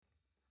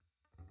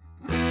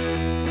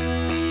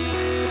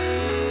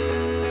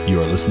You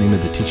are listening to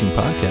the teaching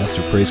podcast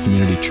of Praise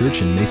Community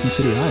Church in Mason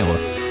City, Iowa.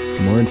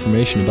 For more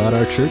information about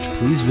our church,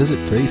 please visit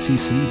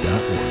praisecc.org.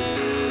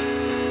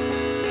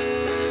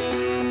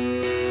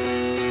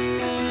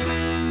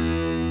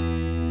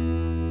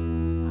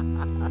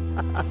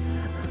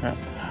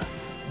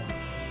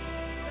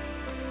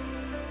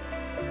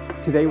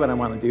 Today what I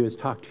want to do is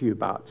talk to you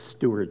about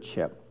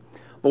stewardship.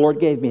 The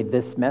Lord gave me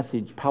this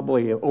message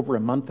probably over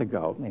a month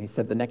ago, and He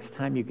said the next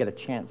time you get a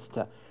chance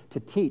to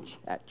teach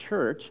at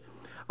church,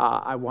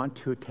 I want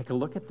to take a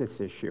look at this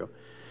issue.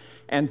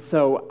 And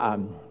so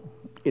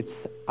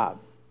it's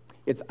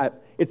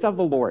of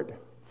the Lord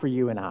for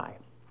you and I.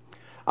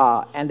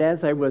 And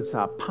as I was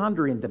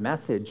pondering the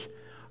message,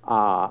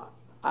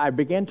 I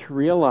began to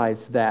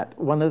realize that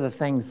one of the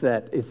things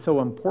that is so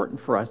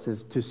important for us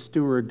is to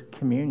steward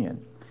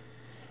communion.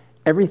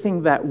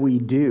 Everything that we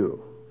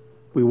do,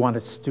 we want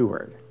to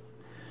steward.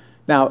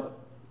 Now,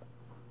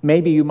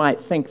 maybe you might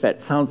think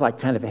that sounds like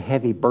kind of a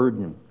heavy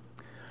burden.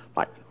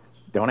 Like,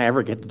 don't I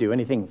ever get to do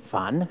anything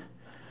fun?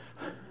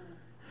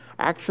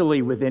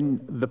 Actually,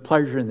 within the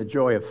pleasure and the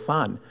joy of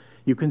fun,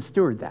 you can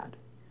steward that.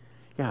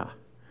 Yeah.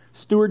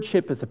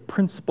 Stewardship is a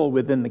principle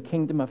within the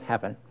kingdom of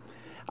heaven,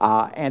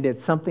 and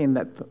it's something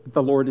that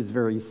the Lord is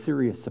very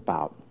serious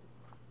about.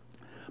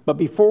 But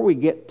before we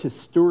get to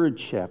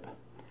stewardship,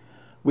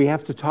 we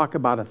have to talk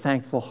about a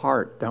thankful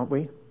heart, don't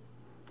we?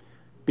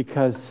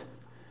 Because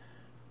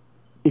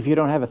if you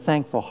don't have a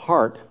thankful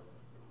heart,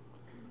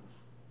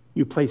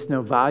 you place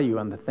no value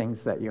on the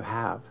things that you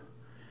have.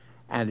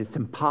 And it's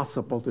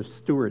impossible to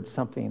steward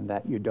something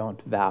that you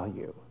don't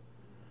value.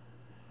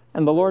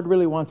 And the Lord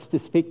really wants to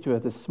speak to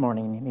us this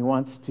morning, and He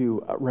wants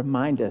to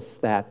remind us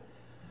that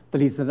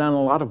He's done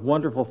a lot of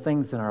wonderful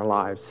things in our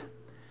lives.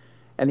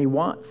 And He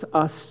wants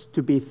us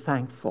to be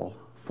thankful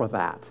for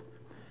that.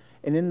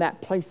 And in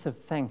that place of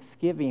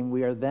thanksgiving,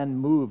 we are then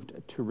moved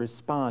to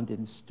respond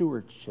in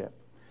stewardship.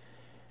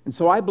 And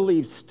so I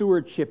believe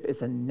stewardship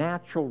is a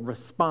natural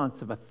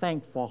response of a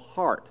thankful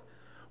heart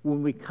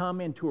when we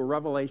come into a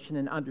revelation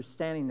and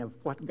understanding of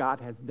what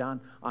God has done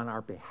on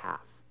our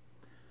behalf.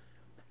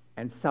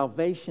 And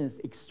salvation is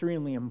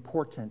extremely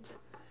important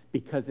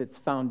because it's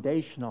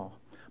foundational.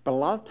 But a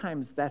lot of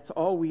times that's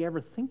all we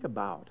ever think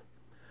about.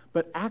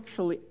 But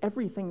actually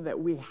everything that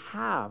we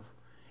have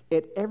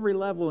at every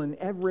level, in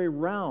every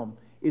realm,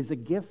 is a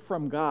gift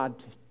from God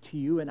to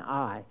you and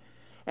I.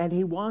 And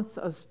He wants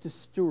us to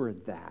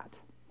steward that.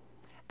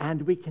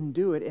 And we can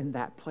do it in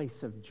that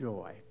place of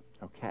joy,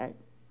 okay?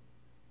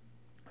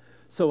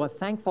 So a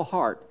thankful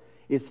heart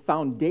is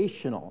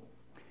foundational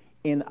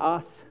in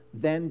us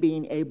then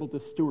being able to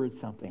steward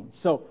something.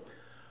 So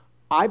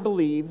I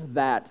believe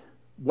that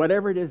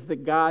whatever it is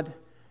that God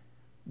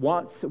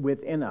wants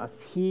within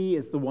us, He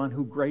is the one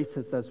who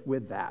graces us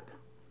with that.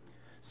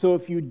 So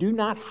if you do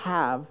not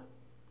have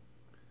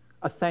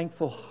a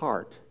thankful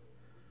heart,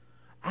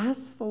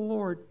 ask the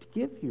Lord to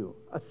give you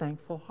a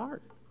thankful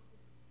heart.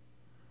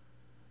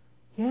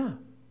 Yeah.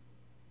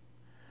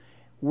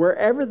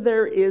 Wherever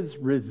there is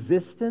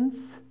resistance,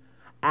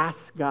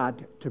 ask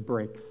God to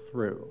break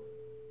through.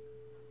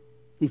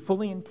 He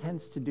fully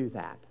intends to do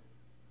that.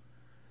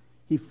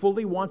 He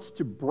fully wants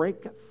to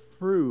break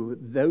through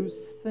those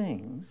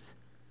things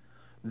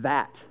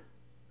that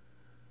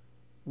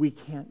we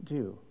can't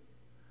do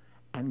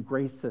and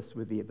grace us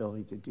with the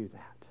ability to do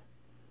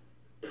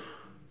that.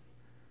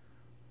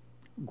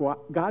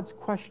 God's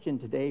question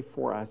today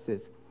for us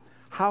is,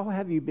 how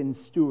have you been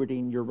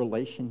stewarding your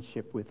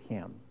relationship with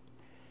Him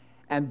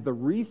and the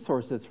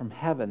resources from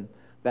heaven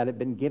that have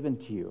been given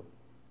to you?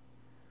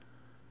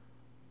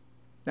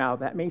 Now,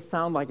 that may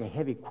sound like a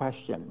heavy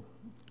question.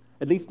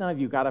 At least none of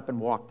you got up and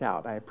walked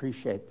out. I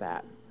appreciate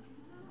that.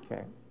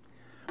 Okay.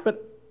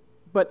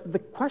 But the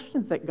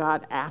questions that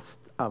God asks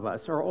of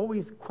us are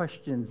always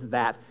questions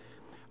that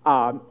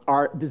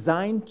are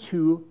designed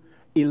to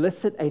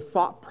elicit a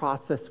thought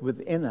process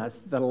within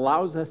us that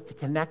allows us to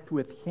connect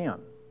with Him.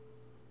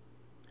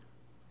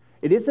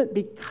 It isn't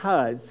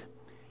because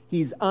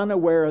He's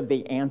unaware of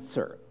the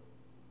answer,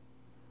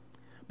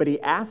 but He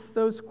asks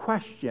those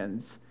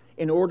questions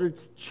in order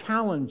to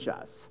challenge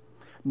us,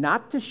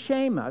 not to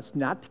shame us,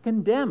 not to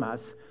condemn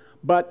us,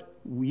 but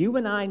you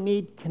and I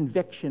need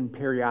conviction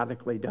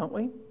periodically, don't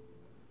we?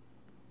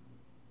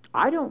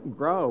 I don't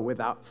grow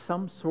without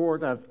some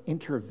sort of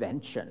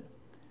intervention,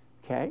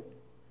 okay?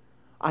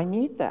 I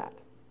need that.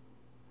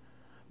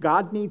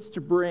 God needs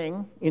to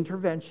bring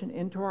intervention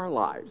into our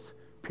lives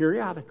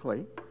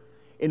periodically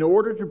in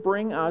order to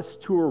bring us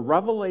to a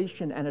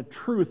revelation and a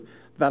truth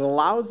that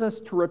allows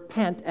us to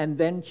repent and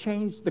then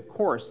change the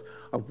course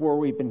of where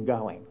we've been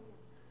going.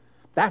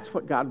 That's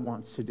what God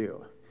wants to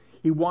do.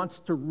 He wants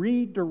to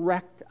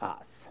redirect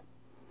us.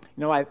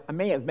 You know, I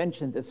may have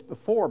mentioned this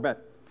before,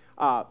 but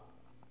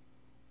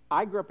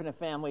I grew up in a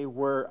family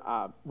where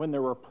when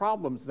there were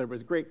problems, there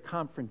was great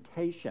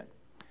confrontation.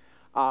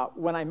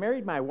 When I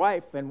married my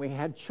wife and we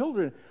had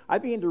children, I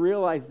began to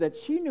realize that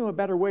she knew a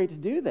better way to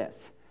do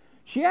this.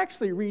 She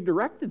actually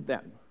redirected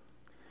them.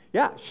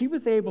 Yeah, she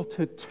was able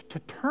to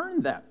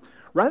turn them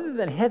rather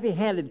than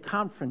heavy-handed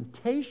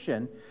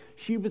confrontation,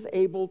 she was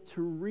able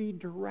to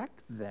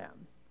redirect them.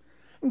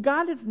 And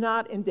God is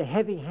not into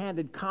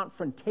heavy-handed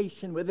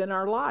confrontation within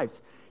our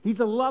lives.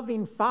 He's a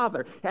loving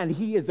Father, and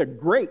He is a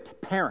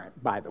great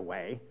parent, by the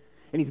way,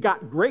 and He's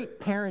got great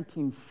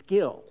parenting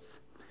skills.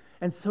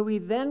 And so He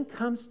then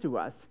comes to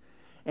us,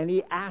 and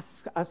He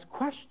asks us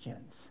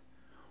questions.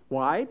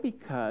 Why?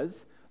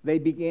 Because they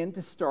begin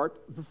to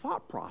start the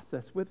thought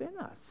process within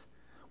us.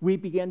 We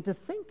begin to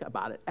think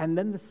about it, and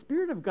then the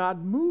Spirit of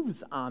God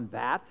moves on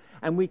that,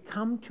 and we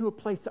come to a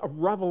place of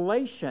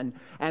revelation,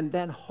 and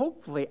then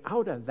hopefully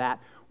out of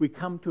that, we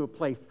come to a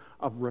place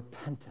of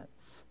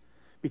repentance,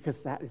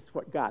 because that is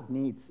what God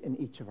needs in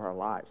each of our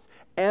lives.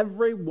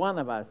 Every one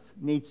of us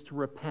needs to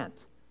repent.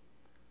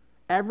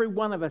 Every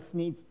one of us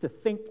needs to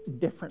think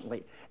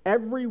differently.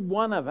 Every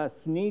one of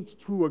us needs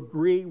to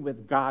agree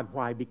with God.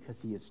 Why?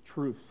 Because He is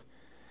truth,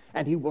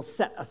 and He will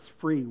set us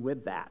free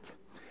with that.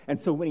 And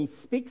so when He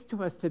speaks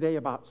to us today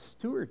about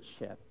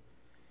stewardship,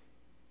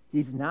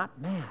 He's not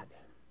mad,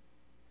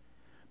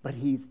 but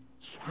He's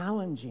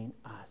challenging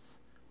us.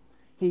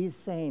 He's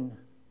saying,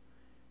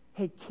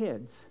 hey,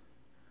 kids,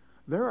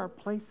 there are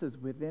places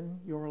within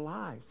your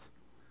lives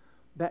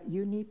that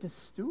you need to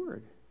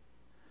steward,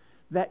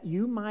 that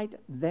you might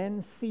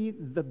then see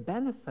the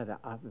benefit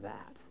of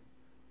that.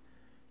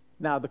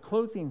 Now, the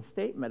closing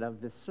statement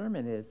of this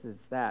sermon is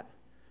that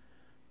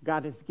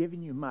God has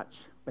given you much,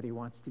 but He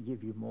wants to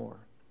give you more.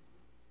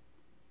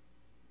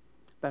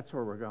 That's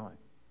where we're going.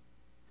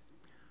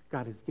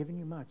 God has given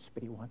you much,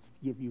 but He wants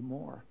to give you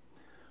more.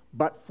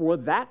 But for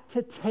that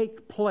to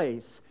take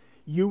place,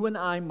 you and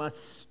I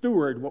must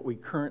steward what we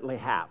currently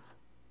have.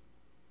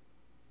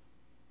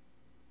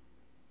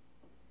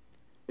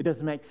 It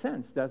doesn't make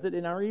sense, does it?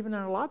 Even in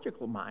our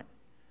logical mind.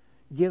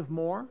 Give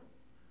more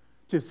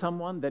to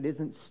someone that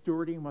isn't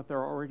stewarding what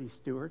they're already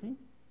stewarding?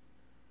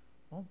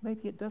 Well,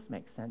 maybe it does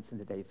make sense in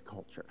today's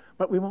culture,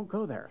 but we won't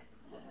go there.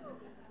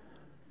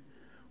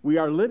 We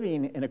are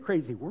living in a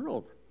crazy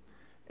world.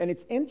 And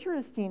it's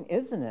interesting,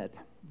 isn't it?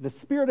 The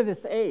spirit of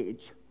this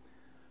age,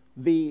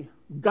 the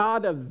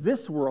god of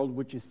this world,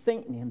 which is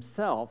Satan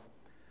himself,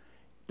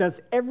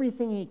 does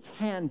everything he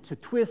can to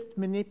twist,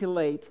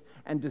 manipulate,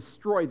 and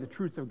destroy the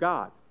truth of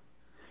God.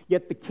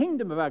 Yet the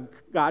kingdom of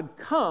God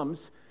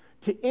comes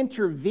to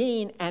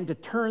intervene and to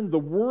turn the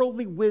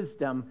worldly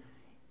wisdom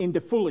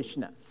into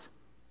foolishness.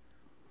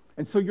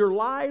 And so your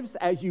lives,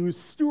 as you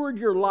steward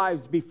your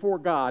lives before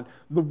God,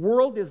 the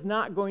world is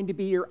not going to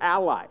be your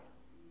ally.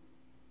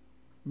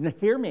 Now,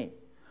 hear me.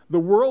 The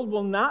world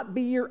will not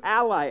be your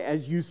ally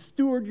as you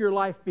steward your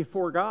life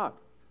before God.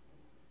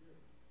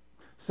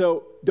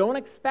 So don't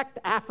expect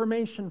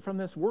affirmation from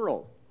this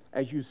world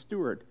as you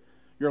steward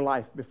your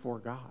life before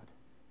God.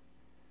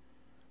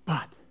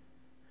 But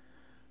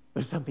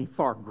there's something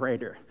far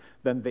greater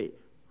than the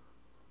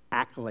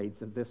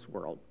accolades of this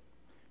world.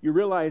 You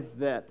realize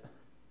that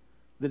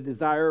the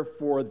desire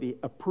for the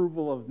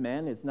approval of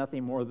men is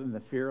nothing more than the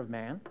fear of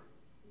man?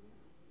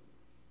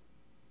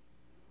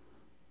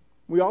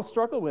 We all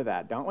struggle with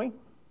that, don't we?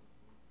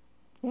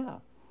 Yeah.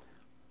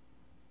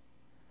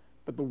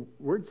 But the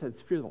word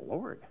says, fear the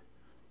Lord.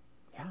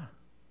 Yeah.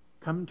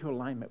 Come into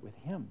alignment with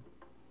Him.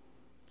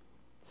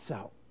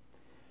 So,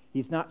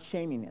 He's not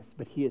shaming us,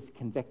 but He is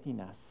convicting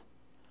us.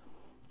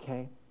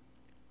 Okay?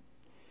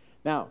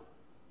 Now,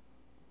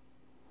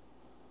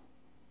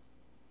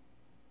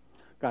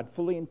 God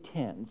fully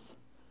intends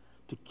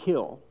to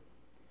kill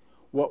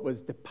what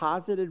was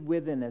deposited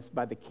within us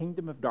by the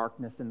kingdom of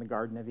darkness in the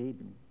Garden of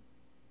Eden,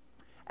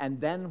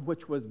 and then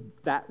which was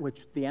that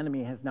which the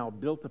enemy has now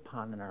built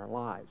upon in our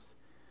lives.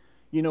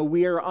 You know,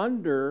 we are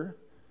under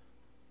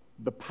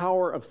the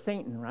power of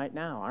Satan right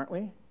now, aren't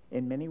we?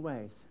 In many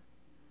ways.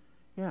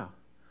 Yeah.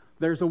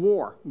 There's a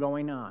war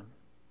going on.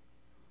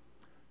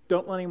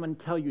 Don't let anyone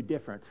tell you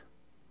different.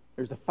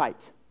 There's a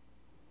fight.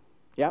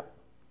 Yep.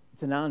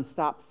 It's a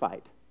nonstop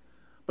fight.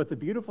 But the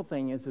beautiful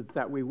thing is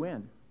that we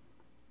win.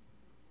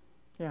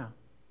 Yeah.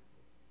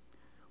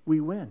 We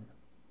win.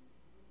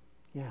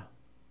 Yeah.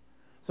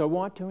 So I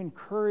want to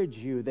encourage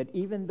you that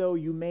even though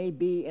you may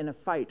be in a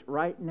fight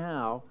right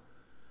now,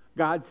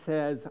 God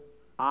says,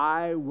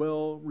 I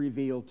will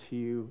reveal to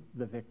you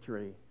the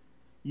victory.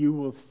 You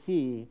will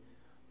see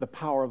the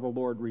power of the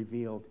Lord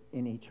revealed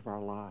in each of our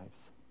lives.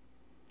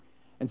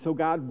 And so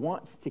God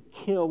wants to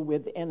kill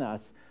within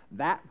us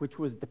that which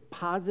was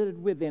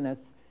deposited within us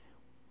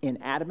in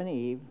Adam and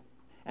Eve,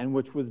 and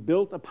which was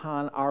built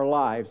upon our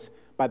lives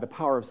by the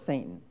power of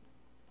Satan.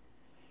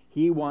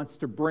 He wants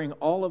to bring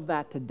all of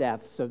that to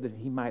death so that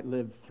He might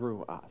live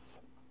through us.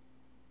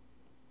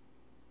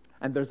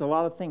 And there's a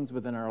lot of things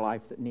within our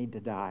life that need to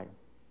die.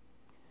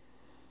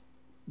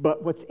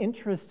 But what's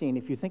interesting,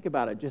 if you think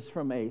about it just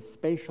from a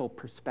spatial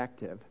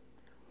perspective,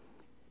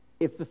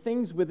 if the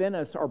things within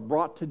us are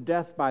brought to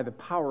death by the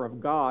power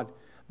of God,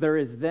 there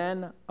is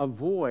then a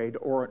void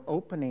or an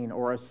opening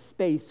or a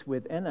space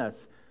within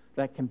us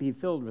that can be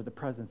filled with the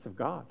presence of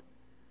God.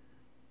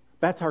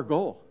 That's our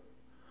goal.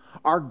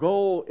 Our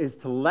goal is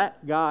to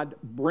let God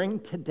bring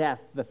to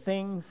death the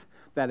things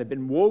that have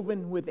been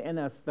woven within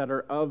us that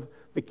are of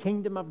the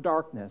kingdom of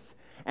darkness.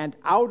 And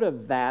out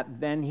of that,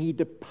 then he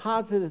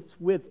deposits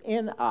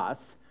within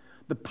us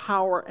the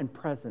power and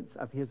presence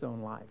of his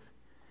own life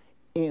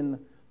in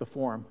the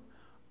form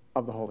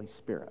of the Holy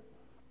Spirit.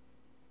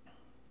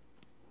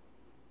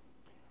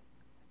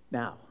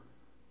 Now,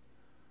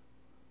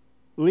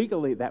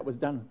 legally, that was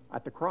done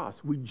at the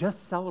cross. We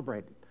just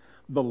celebrated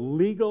the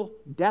legal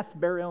death,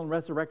 burial, and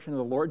resurrection of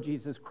the Lord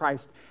Jesus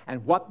Christ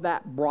and what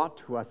that brought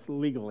to us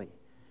legally.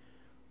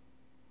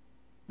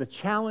 The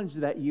challenge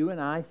that you and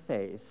I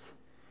face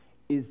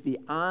is the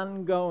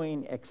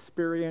ongoing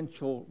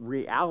experiential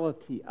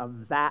reality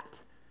of that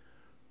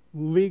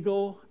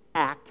legal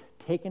act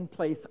taking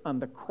place on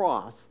the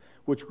cross,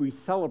 which we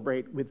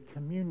celebrate with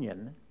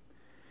communion.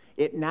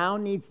 It now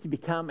needs to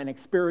become an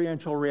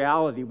experiential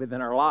reality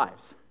within our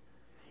lives.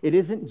 It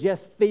isn't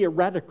just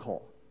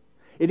theoretical.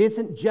 It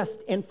isn't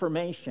just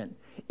information.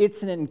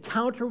 It's an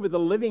encounter with the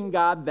living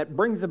God that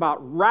brings about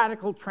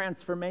radical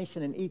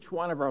transformation in each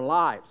one of our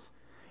lives.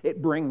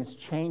 It brings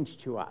change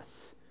to us.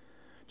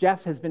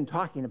 Jeff has been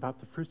talking about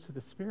the fruits of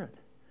the Spirit.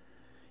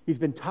 He's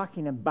been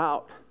talking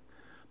about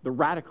the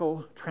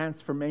radical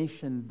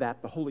transformation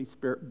that the Holy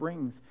Spirit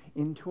brings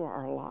into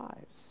our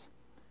lives.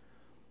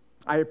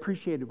 I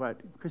appreciated what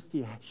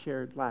Christy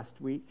shared last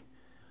week,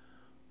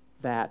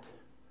 that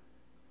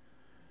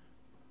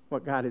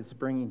what God is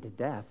bringing to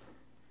death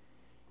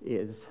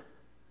is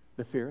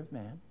the fear of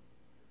man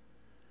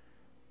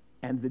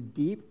and the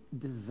deep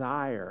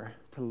desire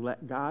to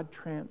let God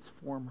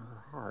transform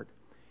her heart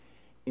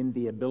in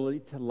the ability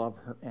to love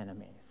her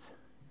enemies.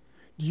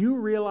 Do you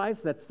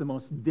realize that's the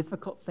most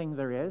difficult thing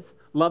there is?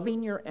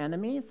 Loving your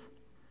enemies?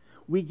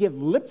 We give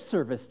lip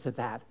service to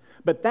that,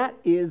 but that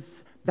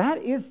is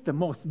the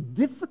most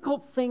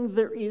difficult thing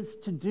there is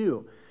to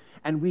do.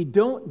 And we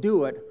don't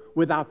do it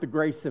without the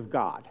grace of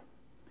God.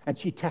 And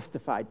she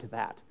testified to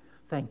that.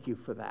 Thank you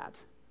for that.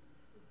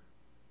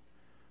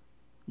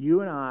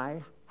 You and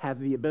I have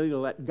the ability to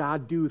let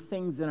God do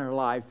things in our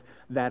lives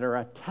that are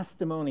a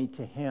testimony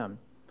to him.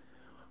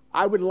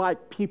 I would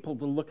like people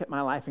to look at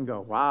my life and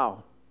go,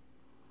 wow,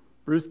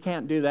 Bruce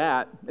can't do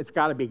that. It's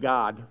got to be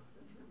God.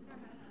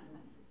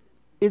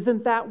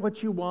 Isn't that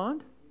what you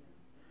want?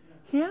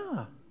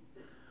 Yeah.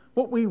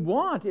 What we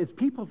want is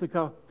people to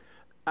go.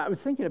 I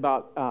was thinking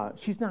about,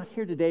 she's not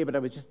here today, but I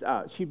was just,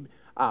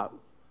 Leanne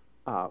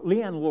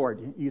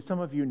Lord, some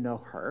of you know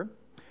her.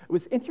 It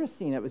was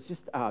interesting. It was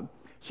just,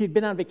 she'd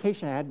been on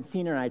vacation. I hadn't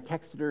seen her, and I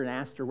texted her and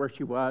asked her where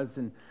she was,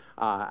 and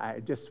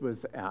I just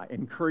was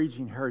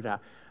encouraging her to,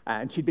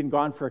 and she'd been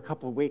gone for a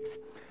couple of weeks.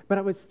 But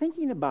I was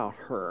thinking about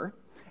her,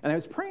 and I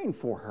was praying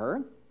for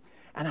her,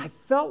 and I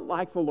felt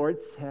like the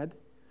Lord said,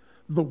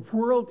 the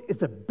world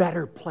is a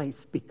better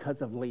place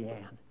because of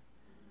Leanne.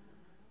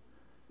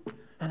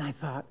 And I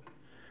thought,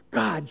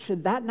 God,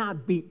 should that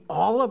not be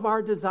all of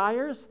our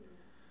desires?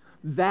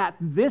 That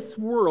this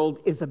world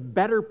is a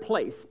better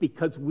place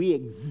because we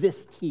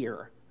exist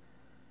here.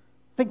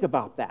 Think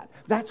about that.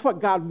 That's what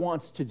God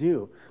wants to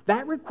do.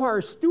 That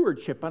requires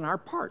stewardship on our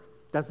part,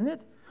 doesn't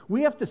it?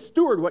 We have to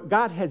steward what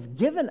God has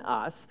given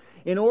us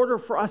in order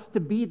for us to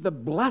be the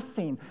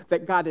blessing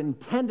that God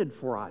intended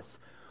for us.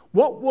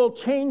 What will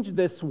change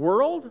this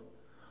world?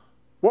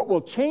 What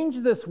will change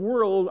this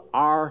world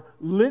are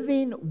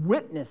living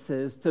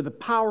witnesses to the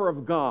power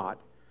of God.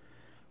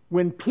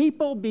 When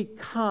people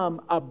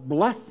become a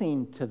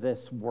blessing to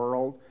this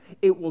world,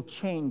 it will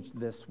change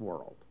this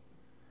world.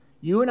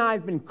 You and I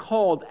have been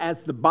called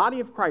as the body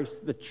of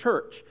Christ, the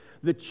church,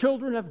 the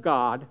children of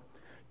God,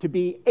 to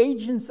be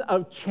agents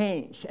of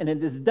change. And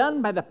it is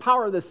done by the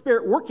power of the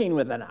Spirit working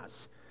within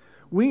us.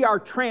 We are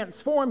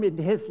transformed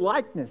into his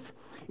likeness.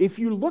 If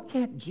you look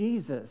at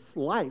Jesus'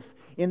 life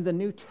in the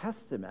New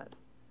Testament,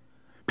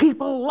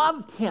 people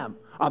loved him,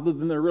 other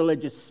than the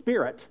religious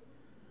spirit,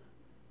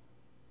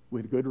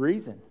 with good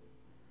reason.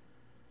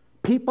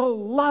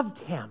 People loved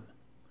him.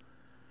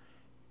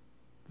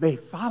 They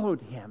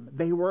followed him.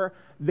 They were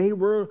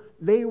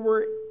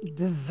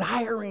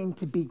desiring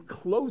to be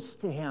close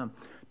to him,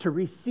 to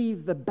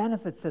receive the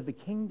benefits of the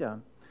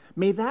kingdom.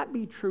 May that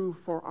be true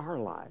for our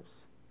lives,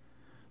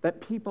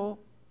 that people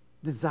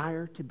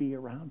desire to be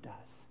around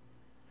us.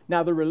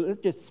 Now, the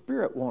religious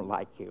spirit won't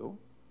like you.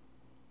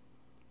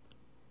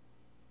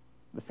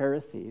 The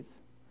Pharisees,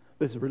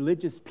 those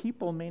religious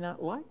people may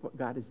not like what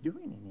God is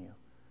doing in you.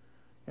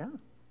 Yeah.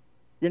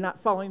 You're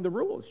not following the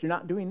rules. You're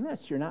not doing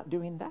this. You're not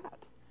doing that.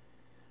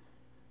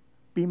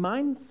 Be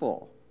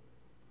mindful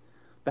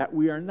that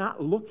we are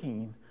not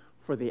looking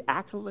for the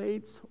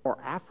accolades or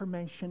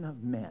affirmation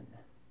of men.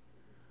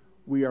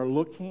 We are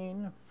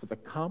looking for the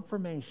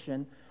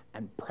confirmation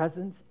and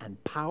presence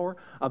and power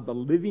of the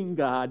living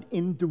God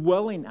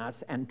indwelling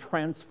us and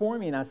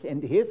transforming us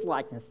into his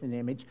likeness and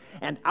image.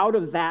 And out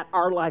of that,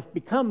 our life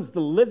becomes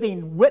the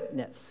living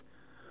witness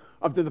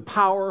of the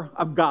power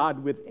of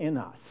God within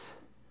us.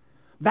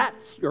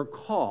 That's your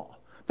call.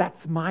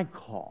 That's my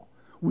call.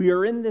 We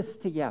are in this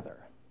together.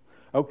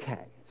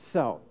 Okay,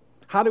 so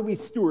how do we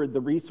steward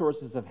the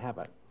resources of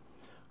heaven?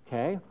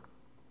 Okay?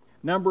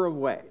 Number of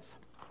ways.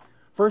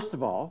 First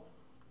of all,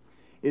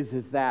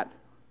 is that,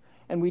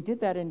 and we did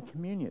that in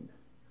communion,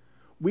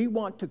 we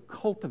want to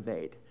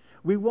cultivate,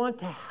 we want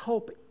to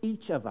help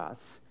each of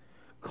us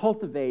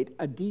cultivate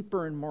a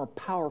deeper and more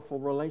powerful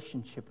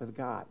relationship with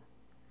God.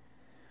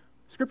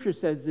 Scripture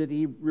says that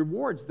He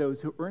rewards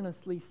those who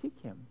earnestly seek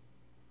Him.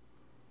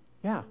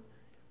 Yeah,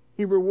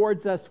 He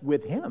rewards us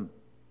with Him.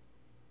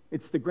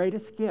 It's the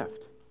greatest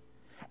gift.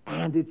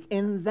 And it's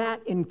in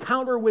that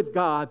encounter with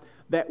God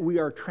that we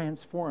are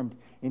transformed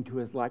into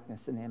His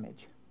likeness and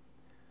image.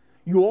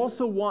 You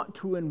also want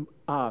to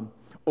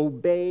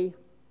obey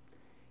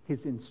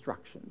His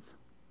instructions,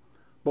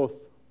 both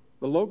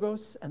the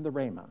Logos and the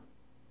Rhema.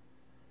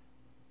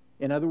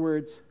 In other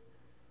words,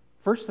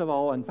 first of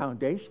all and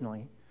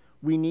foundationally,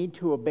 we need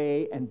to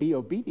obey and be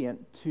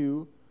obedient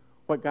to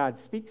what God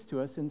speaks to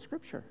us in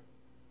Scripture.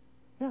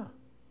 Yeah,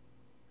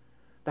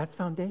 that's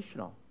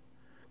foundational.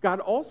 God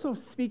also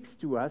speaks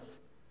to us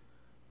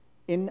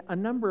in a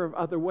number of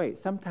other ways.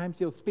 Sometimes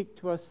He'll speak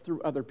to us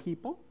through other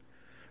people.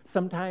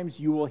 Sometimes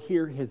you will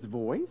hear His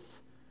voice,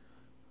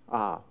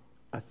 a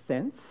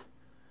sense.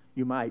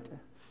 You might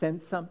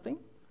sense something.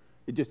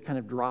 It just kind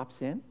of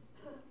drops in.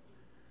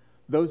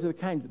 Those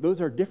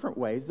are different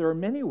ways. There are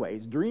many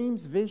ways,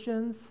 dreams,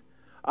 visions.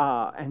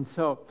 And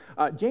so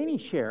Janie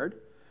shared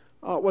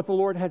what the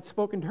Lord had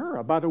spoken to her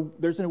about.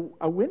 There's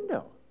a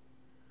window,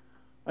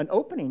 an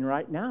opening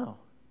right now.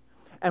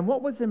 And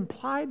what was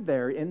implied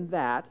there in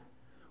that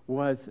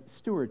was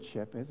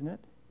stewardship, isn't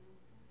it?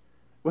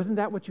 Wasn't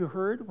that what you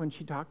heard when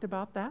she talked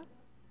about that?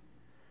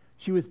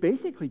 She was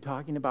basically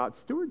talking about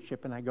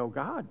stewardship, and I go,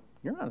 God,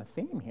 you're on a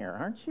theme here,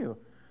 aren't you?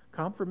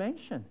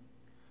 Confirmation.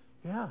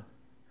 Yeah.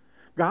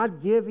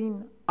 God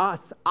giving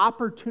us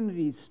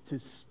opportunities to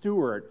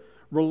steward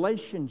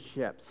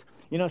relationships.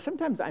 You know,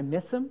 sometimes I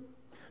miss them.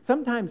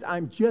 Sometimes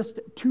I'm just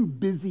too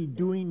busy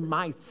doing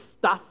my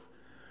stuff,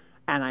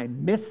 and I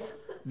miss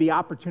the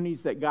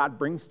opportunities that God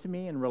brings to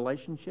me in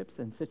relationships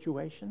and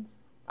situations.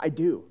 I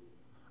do.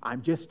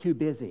 I'm just too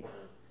busy.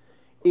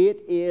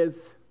 It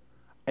is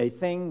a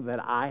thing that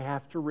I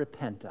have to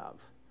repent of.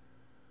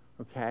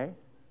 Okay?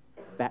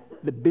 That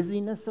the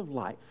busyness of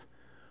life,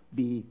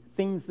 the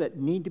things that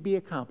need to be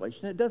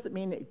accomplished, and it doesn't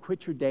mean that you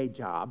quit your day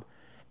job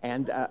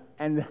and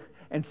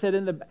sit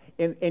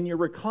in your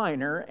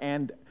recliner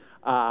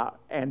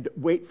and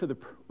wait for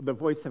the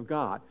voice of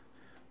God.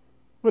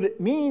 What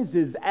it means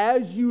is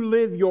as you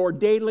live your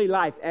daily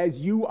life, as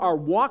you are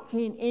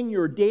walking in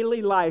your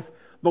daily life,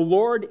 the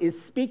Lord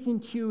is speaking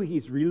to you.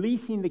 He's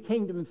releasing the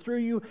kingdom through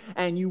you,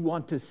 and you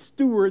want to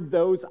steward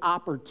those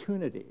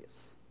opportunities.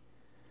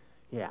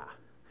 Yeah.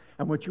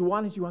 And what you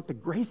want is you want the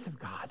grace of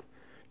God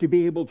to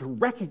be able to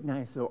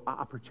recognize those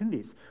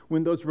opportunities.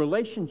 When those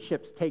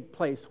relationships take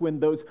place, when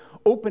those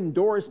open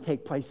doors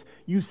take place,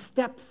 you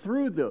step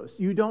through those.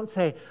 You don't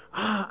say,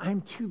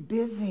 I'm too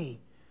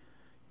busy.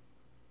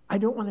 I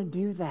don't want to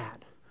do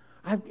that.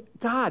 I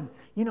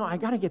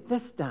got to get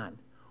this done,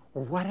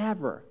 or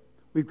whatever.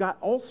 We've got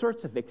all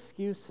sorts of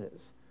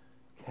excuses,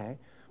 okay?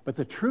 But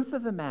the truth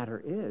of the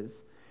matter is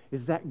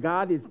that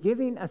God is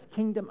giving us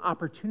kingdom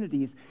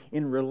opportunities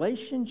in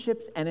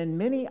relationships and in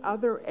many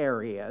other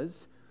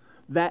areas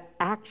that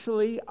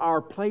actually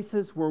are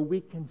places where we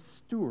can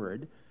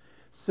steward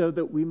so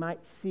that we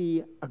might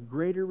see a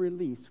greater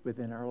release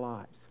within our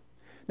lives.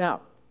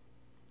 Now,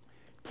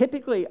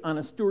 typically on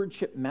a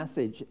stewardship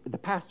message, the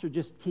pastor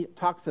just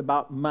talks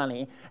about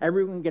money.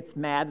 Everyone gets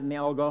mad and they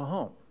all go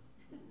home.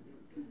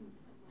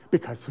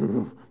 Because,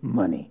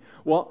 money.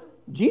 Well,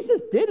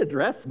 Jesus did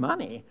address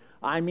money.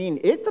 I mean,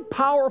 it's a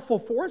powerful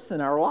force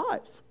in our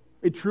lives.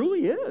 It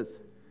truly is.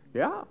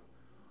 Yeah.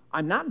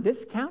 I'm not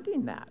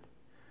discounting that.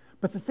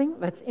 But the thing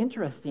that's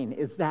interesting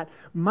is that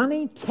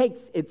money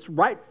takes its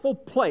rightful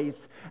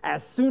place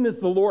as soon as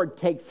the Lord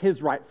takes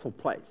His rightful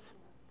place.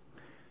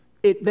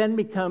 It then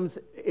becomes,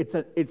 it's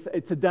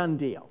a done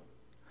deal.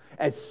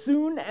 As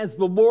soon as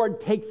the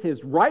Lord takes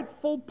His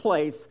rightful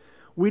place,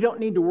 we don't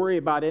need to worry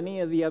about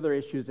any of the other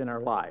issues in our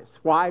lives.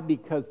 Why?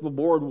 Because the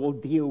Lord will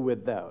deal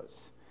with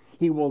those.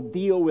 He will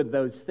deal with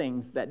those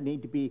things that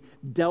need to be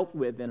dealt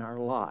with in our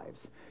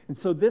lives. And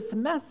so this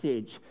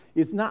message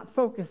is not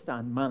focused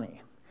on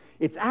money.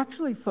 It's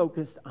actually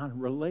focused on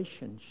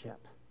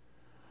relationship.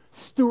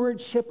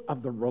 Stewardship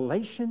of the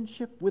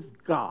relationship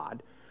with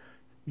God.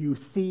 You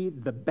see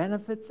the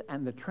benefits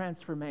and the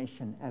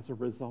transformation as a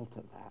result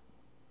of that.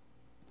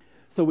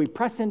 So we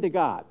press into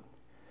God.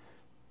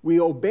 We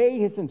obey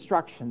His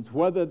instructions,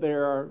 whether they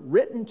are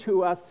written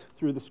to us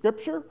through the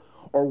Scripture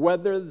or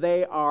whether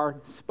they are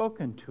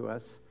spoken to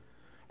us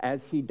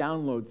as He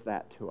downloads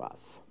that to us.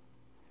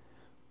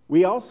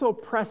 We also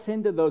press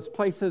into those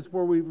places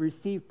where we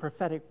receive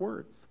prophetic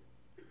words.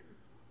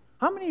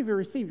 How many of you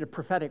received a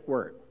prophetic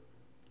word?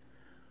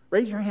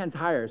 Raise your hands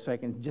higher so I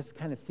can just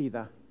kind of see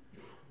the...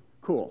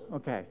 Cool,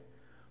 okay.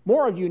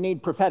 More of you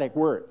need prophetic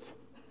words.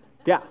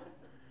 Yeah.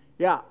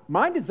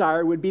 My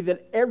desire would be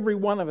that every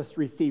one of us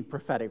receive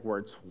prophetic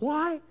words.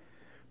 Why?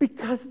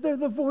 Because they're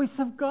the voice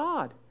of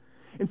God.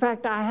 In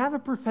fact, I have a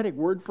prophetic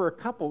word for a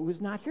couple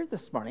who's not here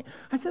this morning.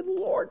 I said,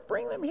 Lord,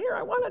 bring them here.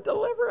 I want to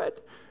deliver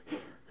it.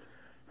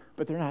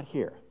 But they're not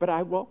here. But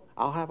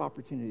I'll have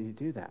opportunity to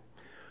do that.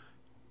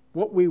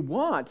 What we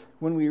want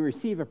when we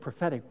receive a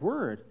prophetic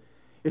word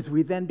is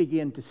we then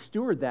begin to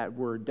steward that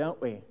word,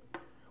 don't we?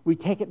 We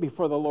take it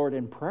before the Lord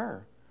in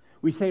prayer.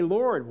 We say,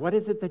 Lord, what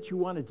is it that you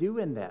want to do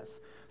in this?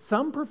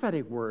 Some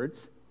prophetic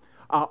words,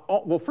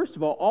 first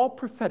of all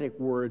prophetic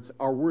words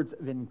are words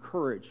of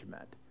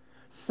encouragement.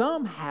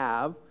 Some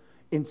have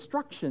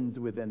instructions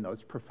within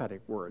those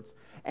prophetic words.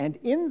 And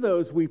in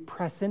those, we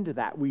press into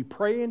that. We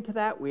pray into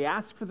that. We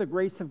ask for the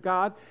grace of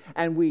God.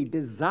 And we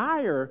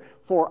desire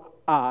for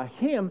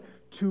Him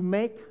to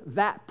make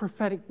that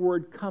prophetic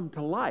word come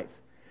to life.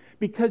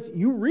 Because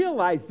you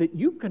realize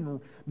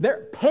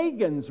that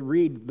pagans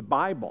read the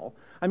Bible.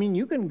 I mean,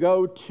 you can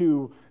go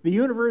to the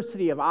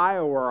University of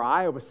Iowa or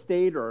Iowa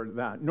State or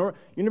the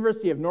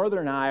University of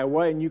Northern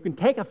Iowa, and you can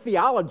take a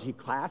theology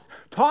class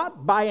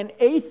taught by an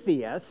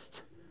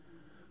atheist,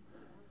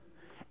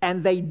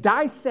 and they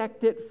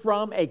dissect it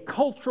from a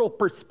cultural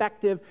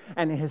perspective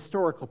and a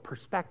historical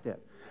perspective.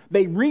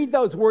 They read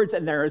those words,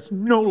 and there is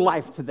no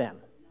life to them.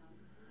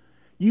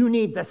 You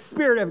need the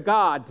Spirit of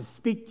God to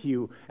speak to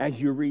you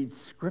as you read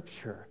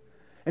Scripture.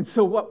 And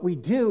so what we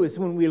do is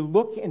when we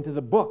look into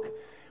the book,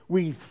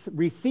 we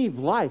receive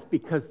life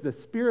because the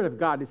Spirit of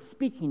God is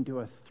speaking to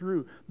us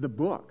through the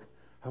book,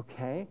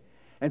 okay?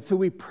 And so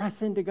we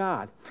press into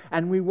God,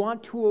 and we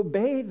want to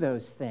obey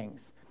those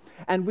things.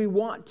 And we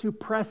want to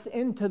press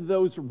into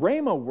those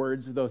rhema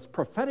words, those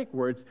prophetic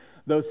words,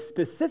 those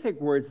specific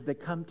words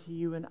that come to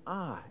you and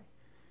I,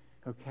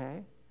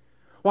 okay?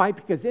 Why?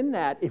 Because in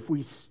that, if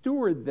we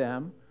steward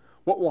them,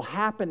 what will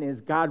happen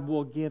is God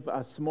will give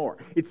us more.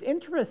 It's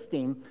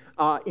interesting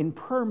in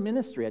prayer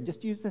ministry. I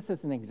just use this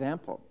as an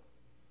example.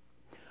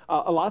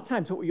 A lot of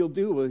times what you'll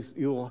do is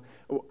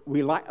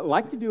we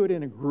like to do it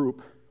in a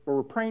group where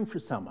we're praying for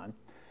someone.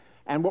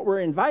 And what we're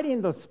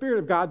inviting the Spirit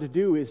of God to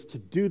do is to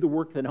do the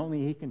work that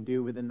only He can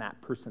do within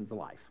that person's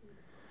life.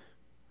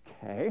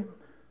 Okay?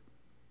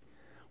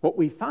 What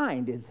we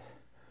find is,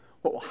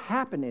 what will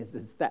happen is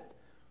that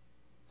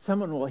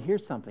someone will hear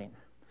something.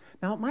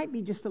 Now, it might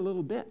be just a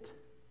little bit.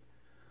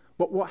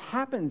 But what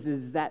happens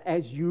is that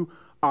as you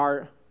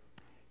are,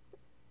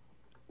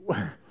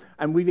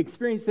 and we've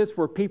experienced this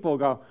where people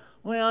go,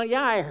 well,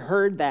 yeah, I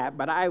heard that,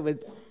 but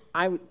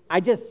I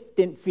just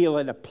didn't feel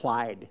it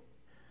applied.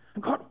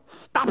 I'm going,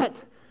 stop it.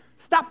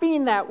 Stop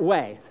being that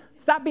way.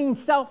 Stop being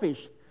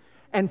selfish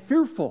and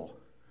fearful.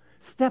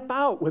 Step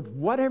out with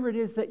whatever it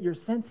is that you're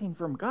sensing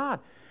from God.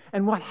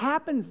 And what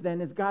happens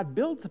then is God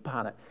builds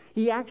upon it.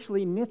 He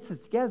actually knits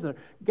it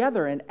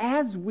together. And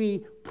as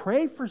we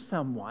pray for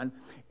someone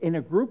in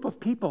a group of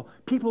people,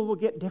 people will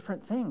get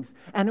different things.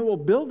 And it will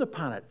build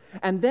upon it.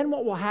 And then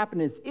what will happen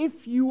is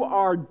if you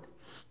are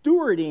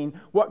stewarding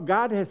what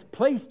God has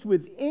placed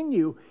within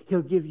you,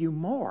 He'll give you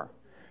more.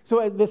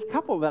 So this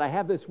couple that I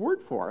have this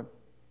word for,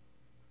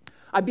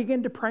 I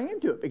began to pray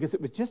into it because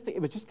it was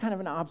just kind of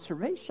an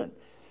observation.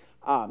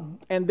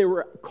 And they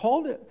were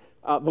called,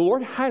 the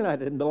Lord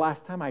highlighted them the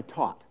last time I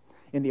taught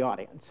in the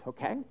audience,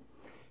 okay?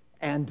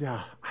 And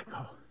I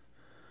go,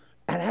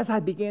 and as I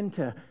began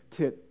to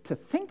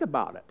think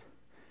about it,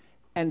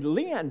 and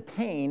Leanne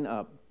Payne,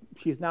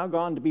 she's now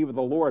gone to be with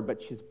the Lord,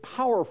 but she's a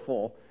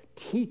powerful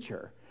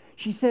teacher.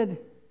 She said,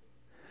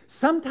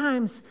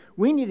 sometimes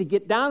we need to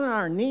get down on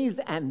our knees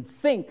and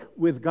think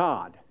with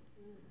God.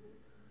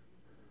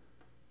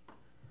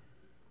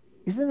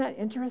 Isn't that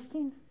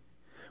interesting?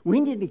 We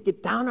need to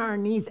get down on our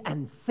knees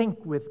and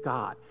think with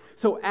God.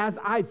 So as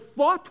I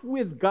thought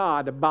with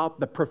God about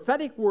the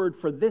prophetic word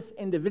for this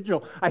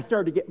individual, I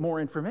started to get more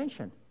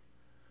information.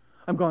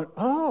 I'm going,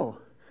 oh,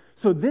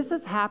 so this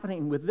is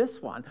happening with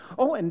this one.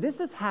 Oh, and this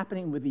is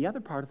happening with the other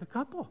part of the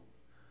couple.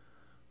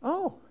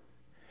 Oh,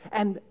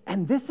 and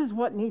this is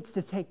what needs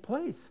to take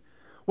place.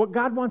 What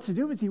God wants to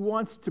do is He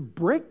wants to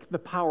break the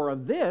power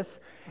of this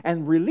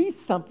and release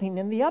something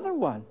in the other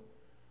one.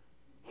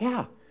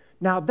 Yeah.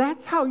 Now,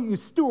 that's how you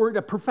steward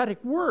a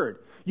prophetic word.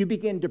 You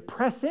begin to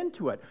press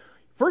into it.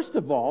 First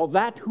of all,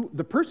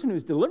 the person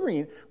who's delivering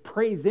it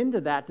prays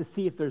into that to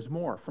see if there's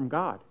more from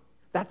God.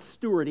 That's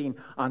stewarding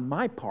on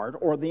my part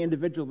or the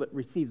individual that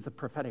receives the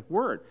prophetic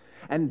word.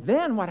 And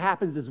then what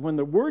happens is when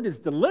the word is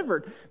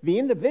delivered, the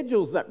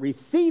individuals that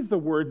receive the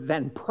word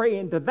then pray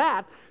into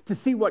that to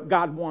see what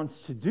God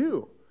wants to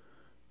do.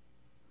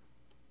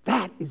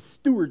 That is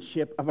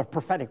stewardship of a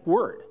prophetic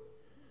word.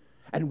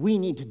 And we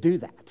need to do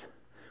that.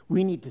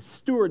 We need to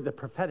steward the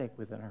prophetic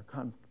within our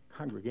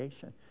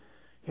congregation.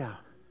 Yeah.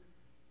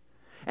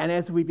 And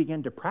as we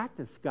begin to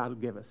practice, God will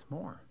give us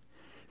more.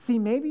 See,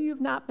 maybe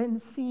you've not been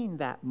seeing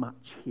that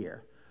much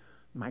here.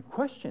 My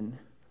question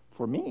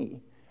for me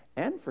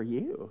and for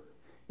you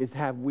is,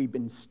 have we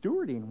been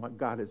stewarding what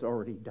God has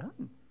already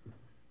done?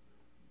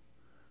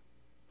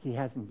 He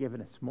hasn't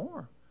given us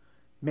more.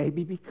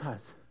 Maybe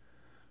because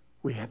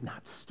we have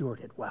not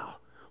stewarded well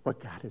what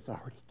God has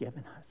already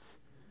given us.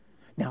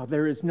 Now,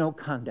 there is no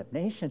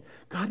condemnation.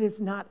 God is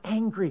not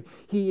angry.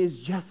 He is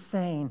just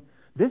saying,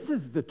 This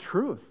is the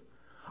truth.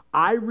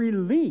 I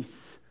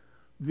release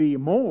the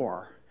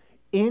more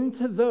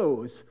into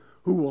those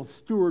who will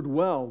steward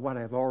well what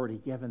I've already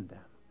given them.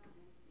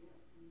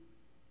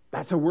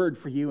 That's a word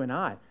for you and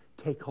I.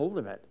 Take hold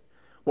of it.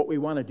 What we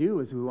want to do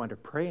is we want to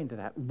pray into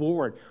that.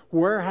 Lord,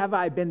 where have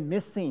I been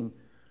missing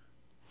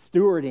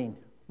stewarding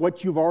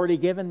what you've already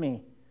given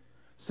me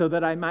so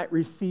that I might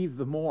receive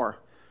the more?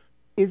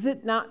 Is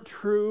it not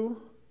true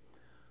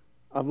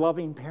of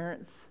loving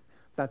parents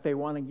that they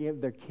want to give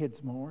their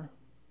kids more?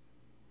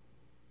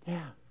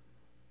 Yeah.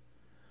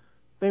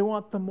 They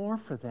want the more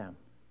for them.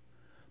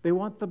 They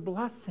want the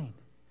blessing.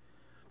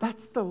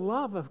 That's the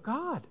love of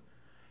God.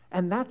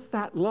 And that's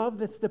that love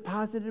that's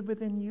deposited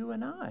within you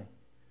and I.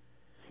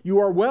 You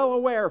are well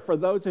aware, for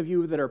those of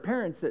you that are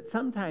parents, that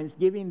sometimes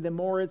giving them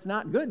more is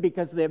not good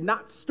because they have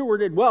not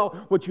stewarded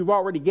well what you've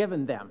already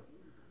given them.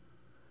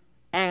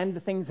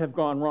 And things have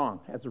gone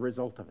wrong as a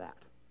result of that.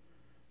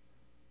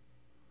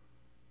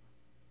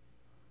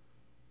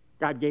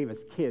 God gave us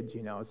kids,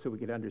 so we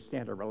could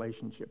understand our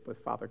relationship with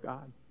Father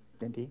God,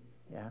 didn't he?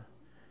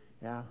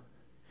 Yeah.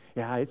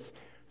 It's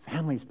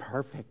family's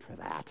perfect for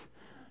that.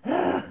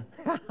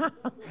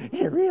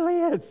 It really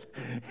is.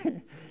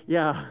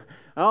 Yeah,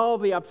 all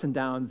the ups and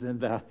downs and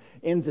the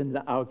ins and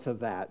the outs of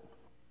that.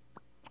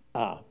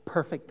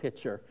 Perfect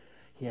picture.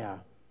 Yeah.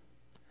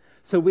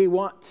 So we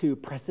want to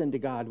press into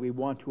God. We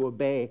want to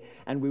obey,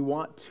 and we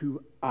want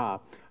to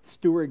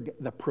steward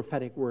the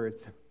prophetic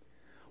words.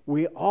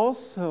 We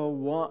also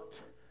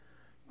want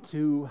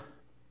to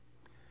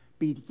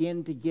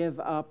begin to give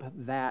up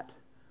that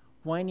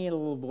whiny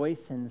little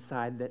voice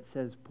inside that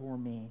says, poor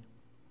me.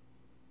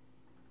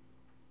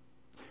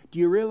 Do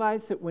you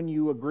realize that when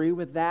you agree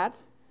with that,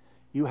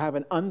 you have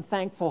an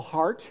unthankful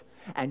heart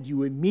and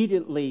you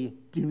immediately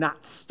do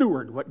not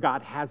steward what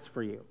God has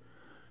for you?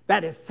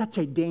 That is such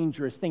a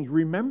dangerous thing.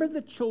 Remember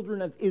the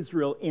children of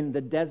Israel in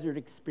the desert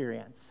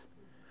experience.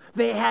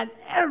 They had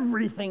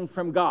everything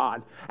from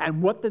God.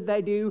 And what did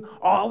they do?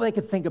 All they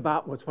could think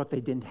about was what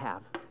they didn't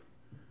have.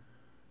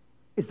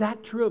 Is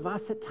that true of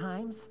us at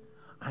times?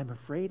 I'm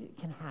afraid it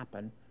can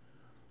happen.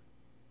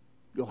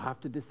 You'll have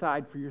to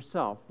decide for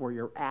yourself where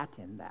you're at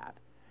in that.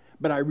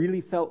 But I really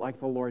felt like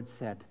the Lord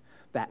said,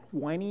 that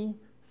whiny,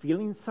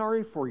 feeling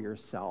sorry for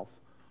yourself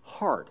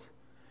heart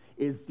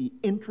is the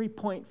entry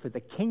point for the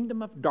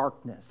kingdom of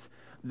darkness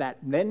that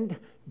then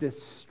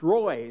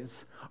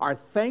destroys our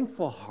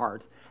thankful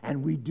heart,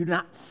 and we do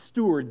not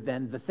steward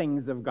then the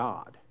things of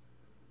God.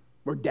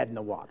 We're dead in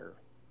the water.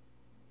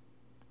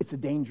 It's a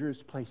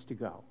dangerous place to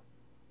go.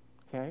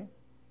 Okay?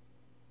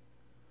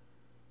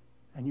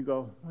 And you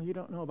go, well, you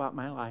don't know about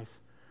my life.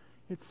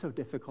 It's so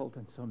difficult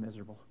and so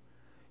miserable.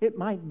 It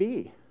might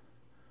be.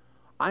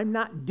 I'm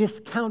not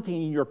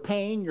discounting your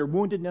pain, your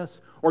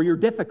woundedness, or your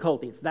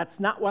difficulties. That's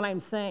not what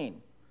I'm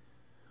saying.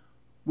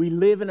 We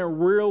live in a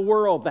real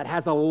world that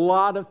has a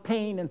lot of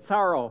pain and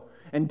sorrow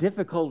and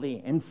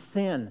difficulty and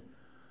sin.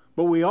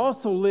 But we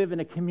also live in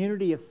a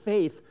community of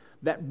faith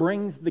that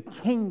brings the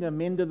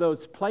kingdom into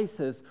those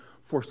places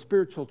for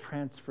spiritual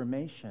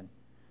transformation.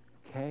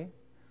 Okay?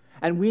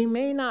 And we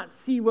may not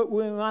see what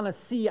we want to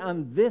see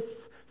on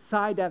this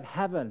side of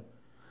heaven,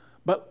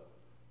 but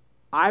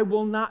I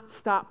will not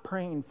stop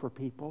praying for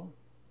people.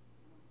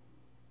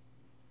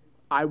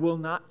 I will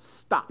not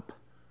stop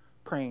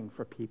praying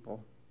for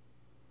people.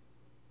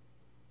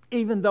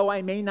 Even though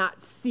I may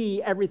not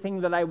see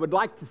everything that I would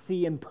like to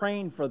see in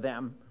praying for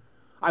them,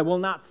 I will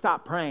not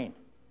stop praying.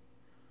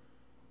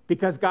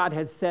 Because God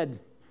has said,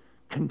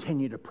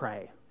 continue to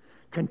pray.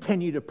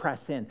 Continue to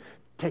press in.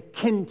 To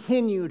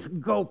continue to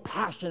go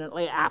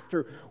passionately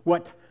after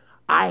what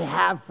I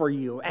have for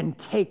you and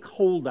take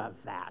hold of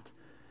that.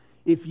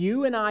 If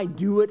you and I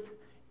do it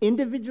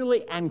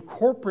individually and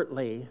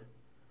corporately,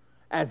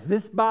 as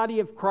this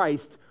body of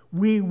Christ,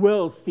 we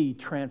will see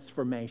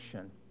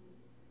transformation.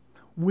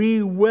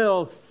 We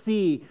will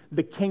see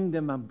the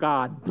kingdom of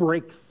God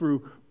break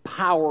through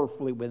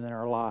powerfully within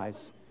our lives.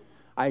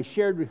 I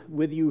shared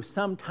with you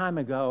some time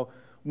ago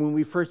when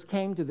we first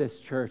came to this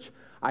church,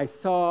 I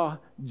saw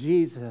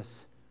Jesus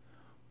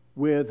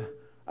with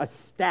a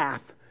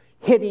staff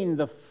hitting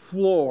the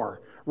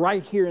floor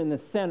right here in the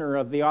center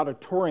of the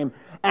auditorium,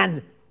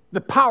 and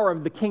the power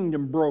of the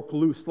kingdom broke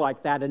loose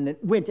like that, and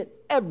it went in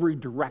every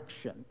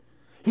direction.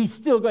 He's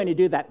still going to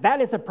do that. That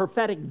is a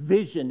prophetic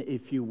vision,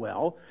 if you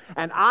will,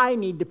 and I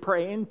need to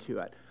pray into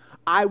it.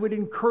 I would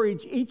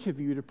encourage each of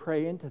you to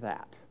pray into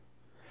that.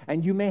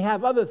 And you may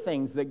have other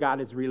things that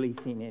God is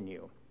releasing in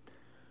you.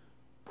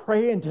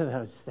 Pray into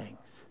those things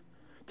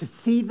to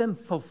see them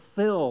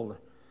fulfilled.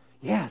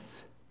 Yes.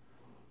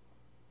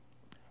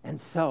 And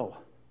so,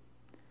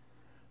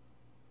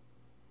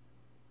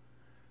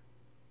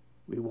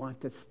 we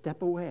want to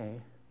step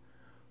away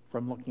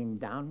from looking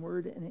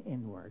downward and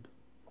inward.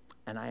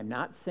 And I am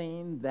not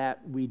saying that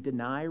we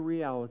deny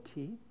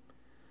reality.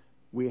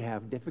 We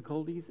have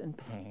difficulties and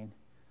pain.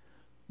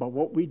 But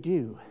what we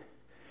do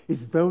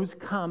is those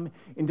come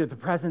into the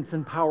presence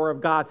and power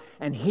of God,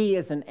 and He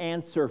is an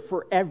answer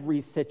for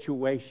every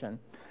situation.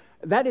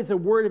 that is a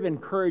word of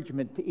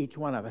encouragement to each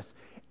one of us.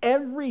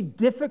 Every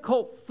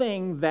difficult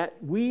thing that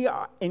we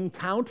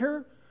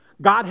encounter,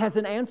 God has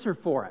an answer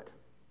for it.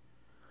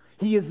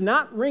 He is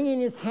not wringing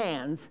his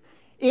hands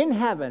in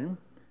heaven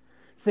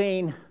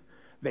saying,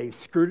 they've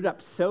screwed it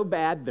up so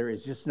bad, there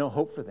is just no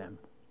hope for them.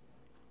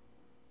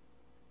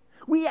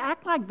 We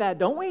act like that,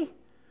 don't we?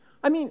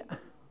 I mean,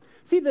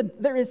 see,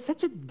 there is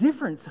such a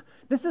difference.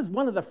 This is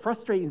one of the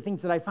frustrating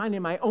things that I find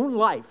in my own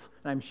life,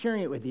 and I'm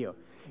sharing it with you,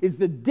 is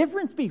the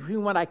difference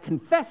between what I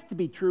confess to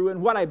be true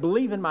and what I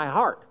believe in my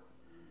heart.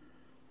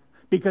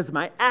 Because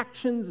my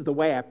actions, the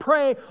way I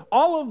pray,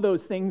 all of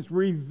those things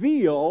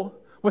reveal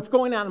what's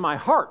going on in my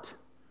heart.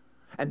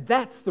 And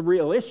that's the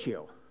real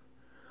issue.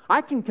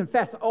 I can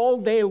confess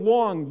all day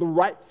long the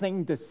right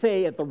thing to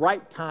say at the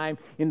right time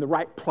in the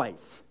right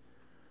place.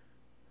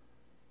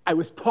 I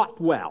was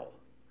taught well.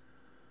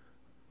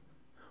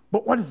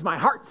 But what does my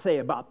heart say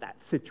about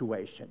that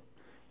situation?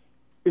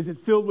 Is it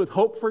filled with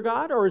hope for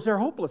God, or is there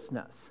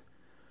hopelessness?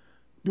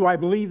 Do I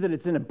believe that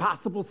it's an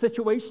impossible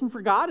situation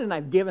for God and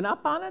I've given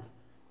up on it?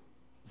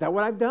 Is that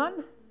what I've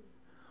done?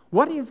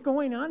 What is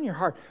going on in your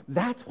heart?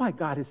 That's why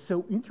God is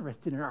so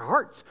interested in our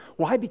hearts.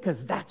 Why?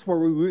 Because that's where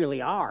we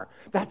really are.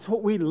 That's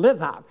what we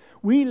live out.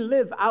 We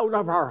live out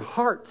of our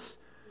hearts.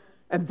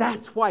 And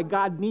that's why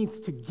God needs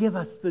to give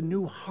us the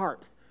new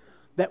heart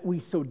that we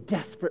so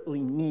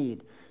desperately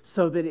need,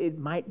 so that it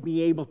might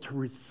be able to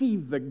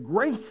receive the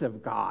grace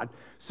of God,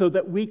 so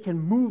that we can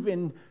move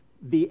in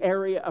the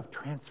area of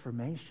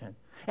transformation.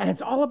 And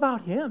it's all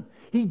about him.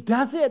 He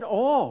does it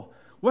all.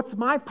 What's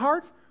my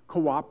part?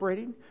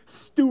 Cooperating,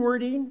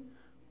 stewarding.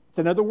 It's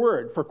another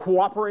word for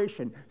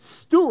cooperation.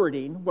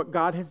 Stewarding what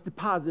God has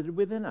deposited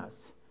within us.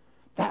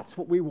 That's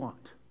what we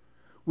want.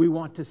 We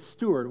want to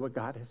steward what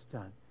God has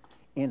done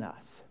in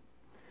us.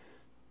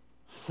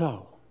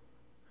 So,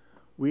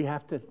 we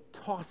have to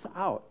toss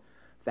out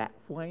that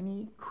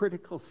whiny,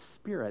 critical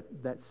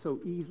spirit that so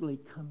easily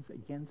comes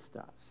against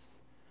us.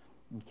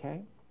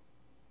 Okay?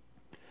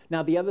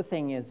 Now, the other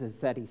thing is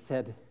that he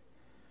said,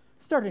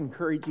 start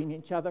encouraging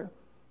each other.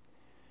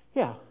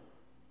 Yeah.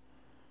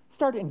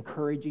 Start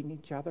encouraging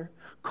each other.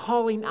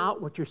 Calling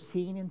out what you're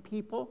seeing in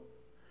people.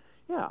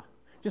 Yeah.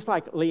 Just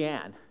like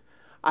Leanne.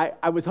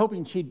 I was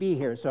hoping she'd be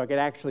here so I could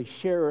actually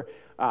share,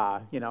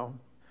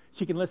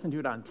 she can listen to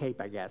it on tape,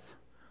 I guess.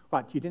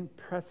 What, you didn't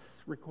press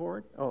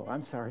record? Oh,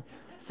 I'm sorry.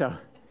 So,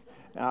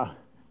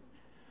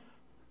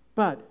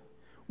 but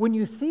when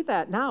you see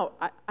that now,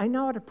 I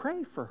know how to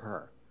pray for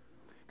her.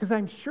 Because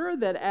I'm sure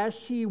that as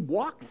she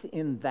walks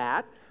in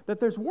that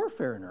there's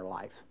warfare in her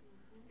life.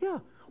 Yeah.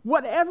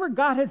 Whatever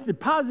God has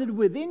deposited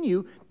within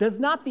you, does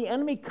not the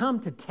enemy come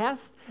to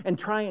test and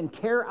try and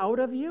tear out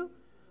of you?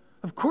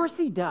 Of course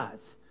he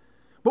does.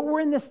 But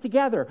we're in this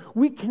together.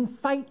 We can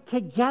fight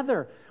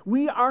together.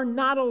 We are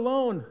not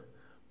alone.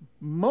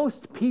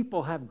 Most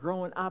people have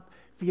grown up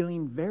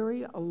feeling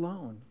very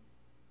alone.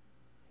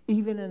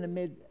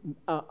 Even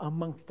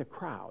amongst a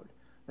crowd,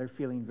 they're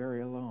feeling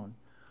very alone.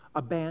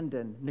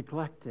 Abandoned,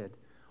 neglected.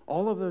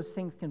 All of those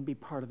things can be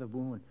part of the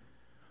wound.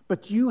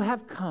 But you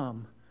have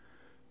come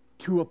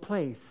to a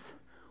place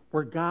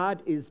where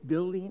God is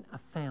building a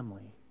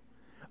family,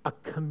 a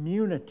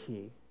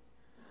community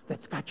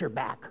that's got your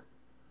back.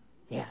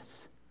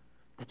 Yes,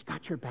 that's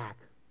got your back.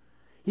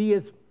 He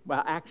is,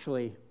 well,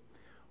 actually,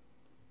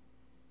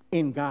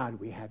 in God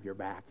we have your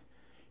back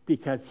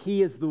because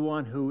he is the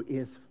one who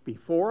is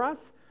before us.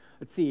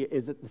 Let's see,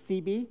 is it the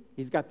CB?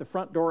 He's got the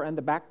front door and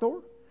the back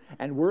door,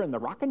 and we're in the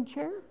rocking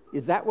chair?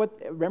 Is that what,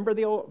 remember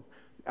the old...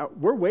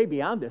 we're way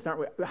beyond this, aren't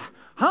we?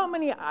 How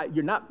many,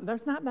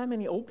 there's not that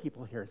many old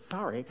people here,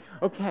 sorry.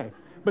 Okay,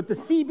 but the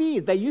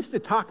CBs, they used to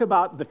talk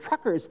about the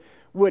truckers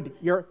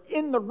you're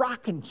in the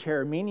rocking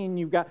chair, meaning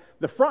you've got,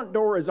 the front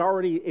door is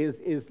already,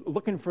 is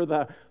looking for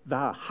the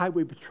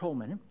highway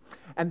patrolman,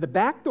 and the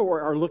back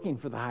door are looking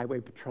for the highway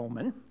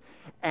patrolman,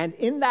 and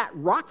in that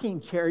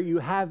rocking chair, you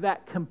have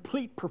that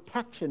complete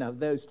protection of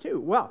those two.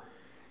 Well,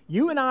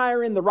 you and I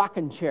are in the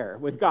rocking chair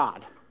with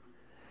God.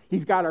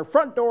 He's got our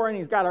front door and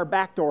he's got our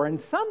back door. And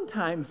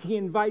sometimes he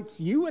invites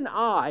you and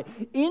I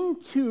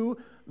into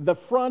the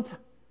front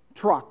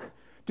truck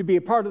to be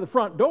a part of the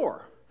front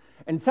door.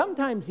 And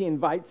sometimes he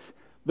invites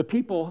the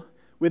people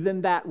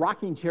within that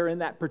rocking chair in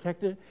that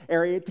protected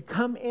area to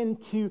come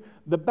into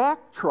the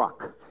back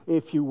truck,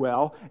 if you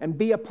will, and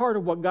be a part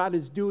of what God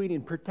is doing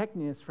in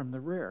protecting us from the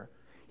rear.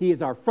 He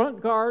is our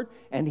front guard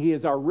and he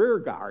is our rear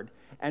guard.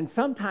 And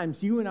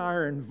sometimes you and I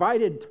are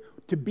invited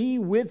to be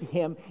with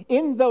him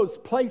in those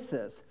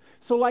places.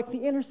 So like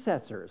the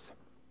intercessors,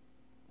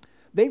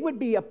 they would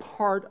be a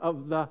part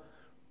of the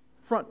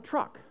front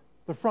truck,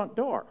 the front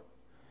door.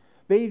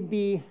 They'd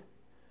be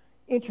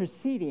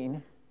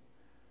interceding,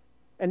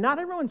 and not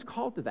everyone's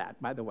called to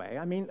that, by the way.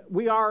 I mean,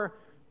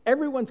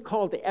 everyone's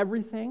called to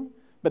everything,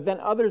 but then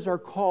others are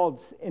called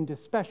into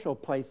special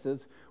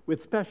places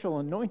with special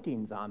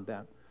anointings on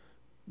them.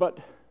 But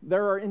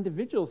there are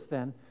individuals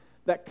then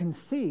that can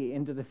see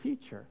into the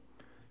future.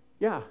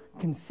 Yeah,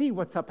 can see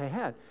what's up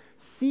ahead.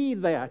 See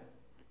the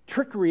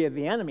trickery of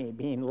the enemy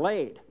being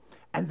laid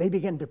And they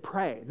begin to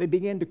pray. They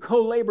begin to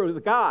co-labor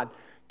with God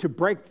to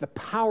break the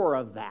power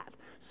of that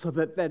so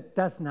that that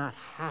does not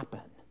happen.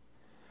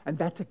 And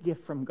that's a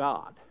gift from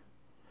God.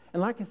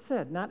 And like I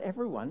said, not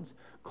everyone's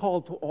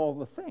called to all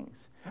the things.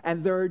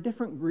 And there are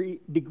different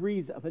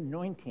degrees of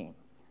anointing.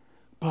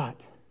 But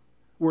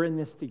we're in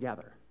this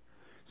together.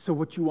 So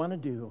what you want to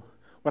do,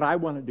 what I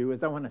want to do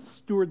is I want to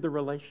steward the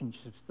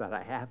relationships that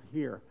I have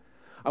here.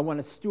 I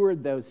want to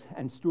steward those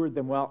and steward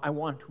them well. I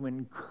want to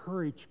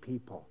encourage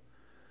people.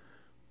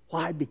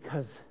 Why?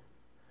 Because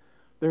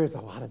there is a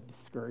lot of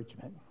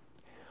discouragement.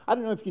 I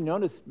don't know if you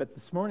noticed, but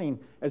this morning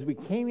as we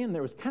came in,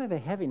 there was kind of a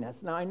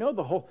heaviness. Now, I know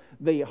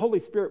the Holy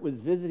Spirit was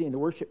visiting the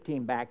worship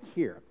team back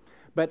here.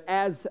 But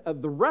as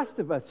the rest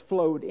of us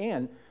flowed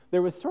in,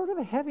 there was sort of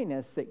a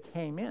heaviness that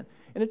came in.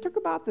 And it took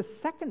about the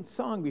second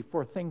song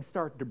before things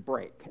started to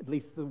break, at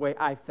least the way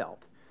I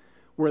felt,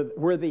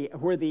 where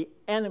the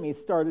enemy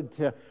started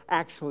to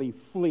actually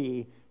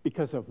flee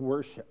because of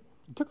worship.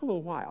 It took a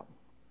little while.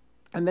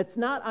 And that's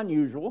not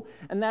unusual,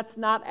 and that's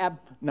not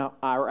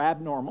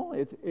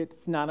abnormal.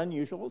 It's not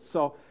unusual,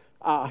 so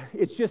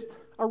it's just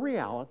a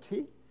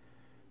reality.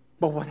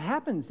 But what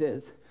happens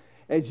is,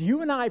 as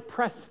you and I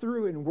press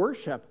through in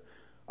worship,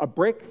 a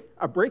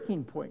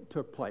breaking point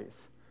took place,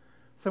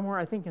 somewhere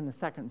I think in the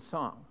second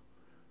song.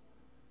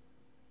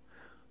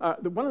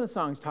 One of the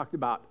songs talked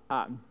about,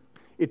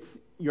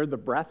 you're the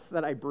breath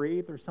that I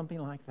breathe, or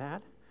something like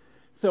that.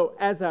 So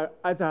as a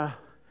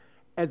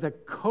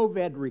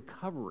COVID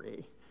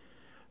recovery,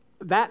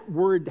 that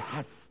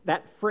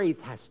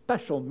phrase has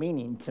special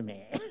meaning to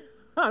me.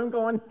 I'm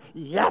going,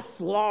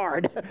 yes,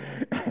 Lord,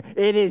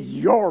 it is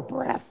your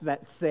breath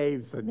that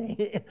saves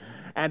me.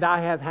 And I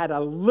have had a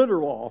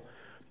literal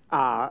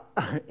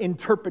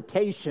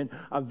interpretation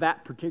of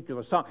that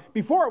particular song.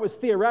 Before it was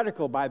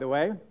theoretical, by the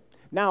way.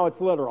 Now it's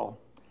literal,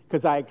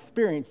 because I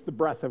experienced the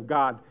breath of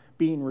God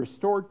being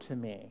restored to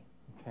me.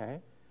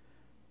 Okay?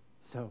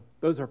 So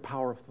those are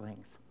powerful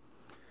things.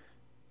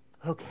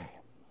 Okay.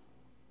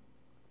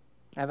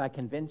 Have I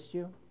convinced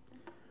you?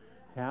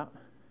 Yeah.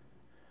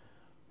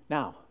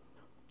 Now,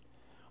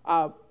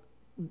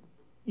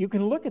 you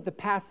can look at the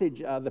passage,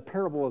 the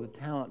parable of the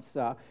talents,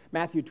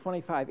 Matthew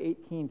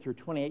 25:18 through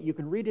 28. You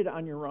can read it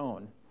on your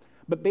own.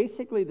 But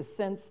basically the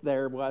sense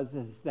there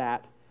is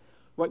that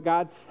what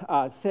God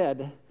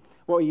said,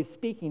 what he's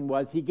speaking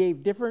was he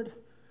gave different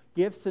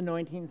gifts,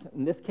 anointings,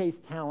 in this case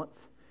talents.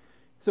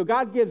 So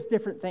God gives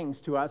different things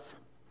to us.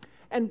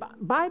 And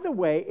by the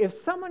way, if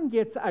someone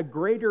gets a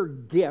greater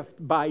gift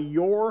by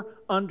your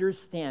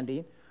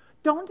understanding,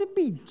 don't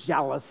be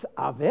jealous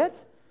of it.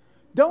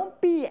 Don't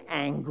be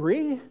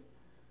angry.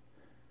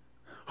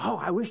 Oh,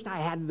 I wished I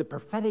had the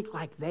prophetic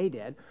like they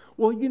did.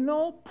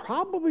 Well,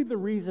 probably the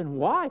reason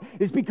why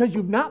is because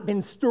you've not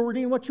been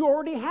stewarding what you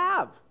already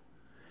have.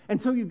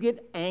 And so you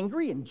get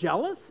angry and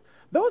jealous.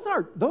 Those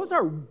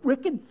are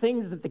wicked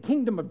things that the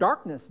kingdom of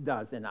darkness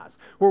does in us,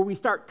 where we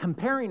start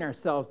comparing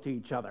ourselves to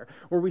each other,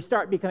 where we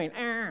start becoming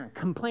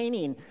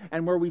complaining,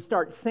 and where we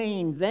start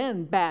saying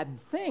then bad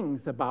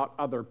things about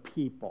other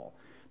people.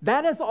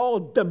 That is all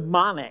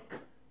demonic.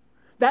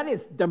 That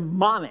is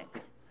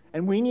demonic,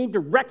 and we need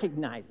to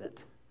recognize it.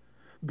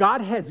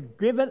 God has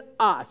given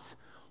us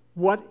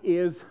what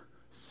is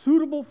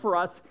suitable for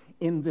us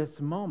in this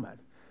moment.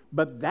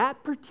 But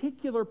that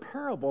particular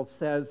parable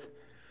says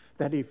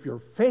that if you're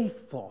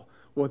faithful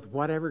with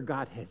whatever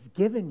God has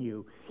given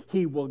you,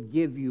 he will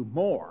give you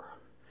more.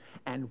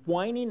 And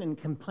whining and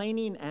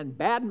complaining and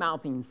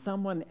bad-mouthing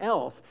someone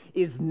else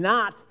is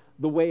not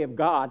the way of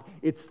God.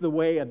 It's the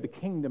way of the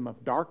kingdom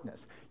of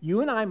darkness.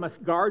 You and I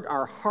must guard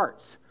our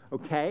hearts,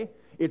 okay?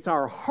 It's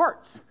our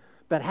hearts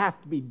that have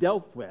to be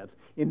dealt with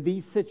in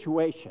these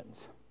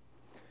situations.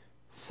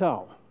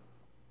 So,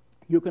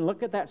 you can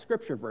look at that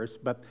scripture verse,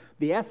 but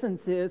the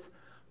essence is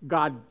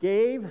God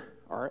gave,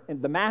 or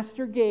the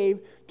master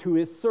gave to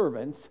his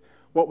servants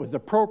what was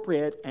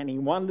appropriate, and he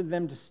wanted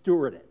them to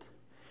steward it.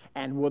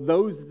 And with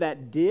those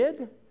that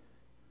did,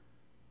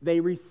 they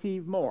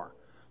received more.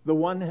 The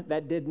one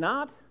that did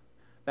not,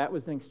 that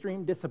was an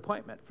extreme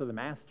disappointment for the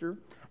master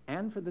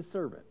and for the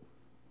servant.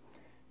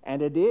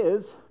 And it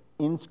is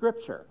in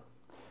Scripture.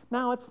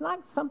 Now, it's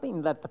not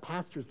something that the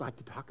pastors like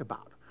to talk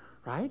about,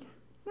 right?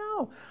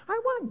 No, I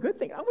want good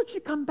things. I want you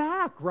to come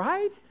back,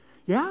 right?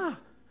 Yeah.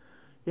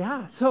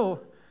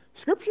 So,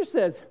 Scripture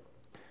says,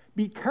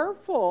 be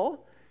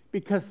careful,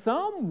 because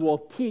some will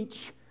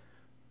teach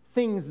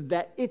things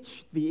that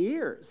itch the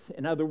ears.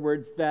 In other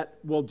words, that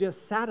will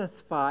just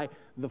satisfy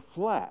the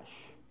flesh.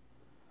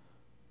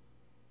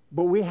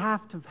 But we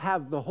have to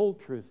have the whole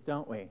truth,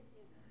 don't we?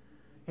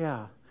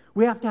 Yeah.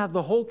 We have to have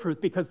the whole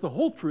truth, because the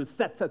whole truth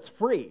sets us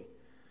free.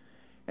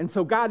 And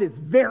so God is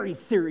very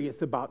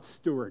serious about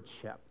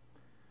stewardship.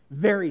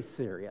 Very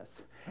serious.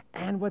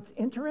 And what's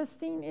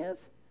interesting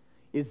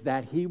is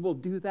that he will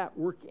do that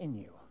work in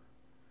you.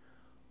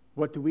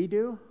 What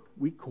do?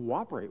 We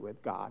cooperate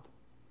with God.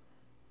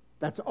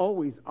 That's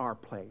always our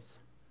place.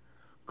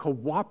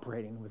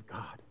 Cooperating with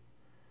God.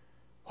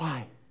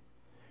 Why?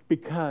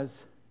 Because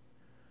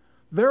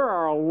There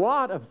are a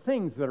lot of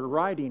things that are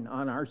riding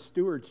on our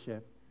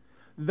stewardship.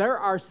 There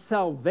are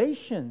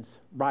salvations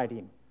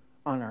riding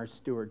on our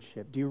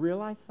stewardship. Do you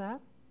realize that?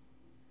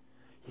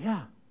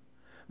 Yeah.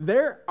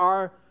 There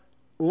are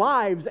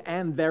lives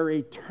and their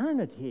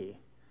eternity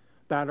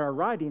that are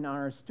riding on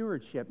our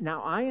stewardship.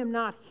 Now, I am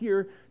not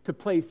here to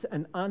place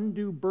an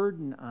undue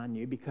burden on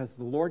you because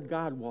the Lord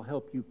God will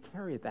help you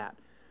carry that.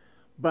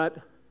 But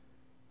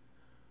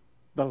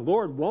the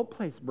Lord will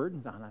place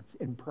burdens on us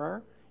in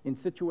prayer, in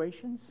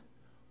situations.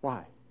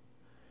 Why?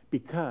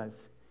 Because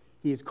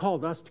He has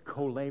called us to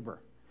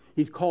co-labor.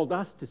 He's called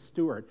us to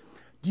steward.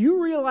 Do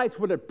you realize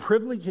what a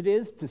privilege it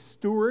is to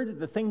steward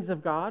the things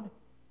of God?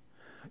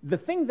 The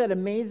thing that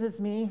amazes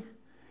me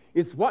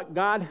is what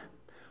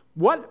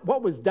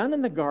was done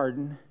in the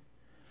garden,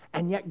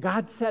 and yet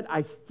God said,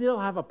 I still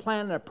have a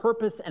plan and a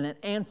purpose and an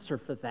answer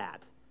for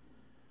that.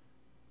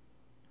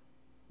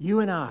 You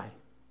and I,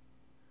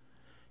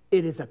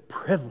 it is a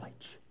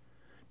privilege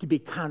to be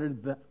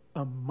counted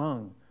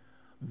among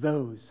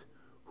those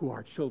who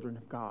are children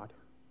of God.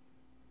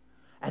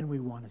 And we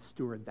want to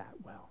steward that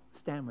well.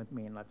 Stand with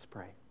me and let's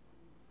pray.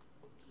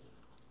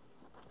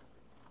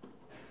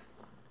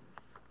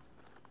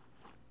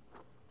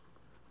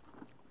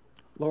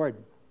 Lord,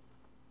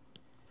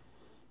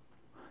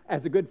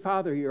 as a good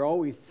father, you're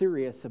always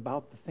serious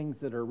about the things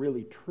that are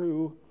really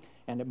true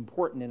and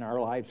important in our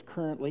lives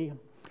currently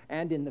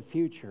and in the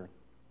future.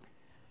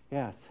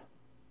 Yes.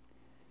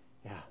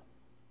 Yeah.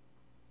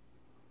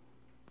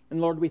 And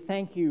Lord, we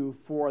thank you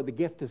for the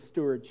gift of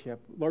stewardship.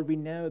 Lord, we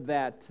know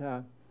that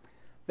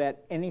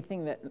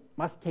anything that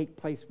must take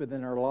place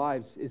within our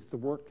lives is the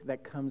work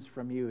that comes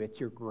from you. It's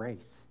your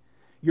grace.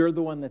 You're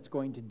the one that's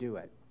going to do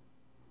it.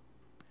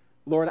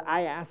 Lord,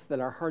 I ask that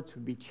our hearts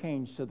would be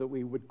changed so that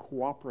we would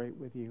cooperate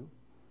with you.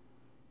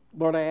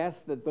 Lord, I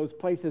ask that those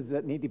places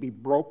that need to be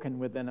broken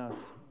within us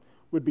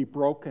would be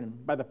broken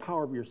by the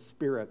power of your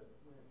Spirit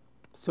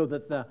so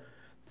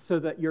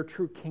that your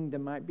true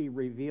kingdom might be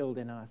revealed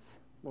in us,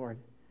 Lord.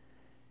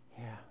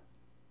 Yeah.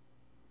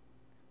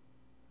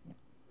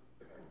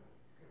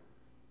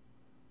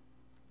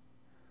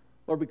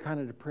 Lord, we count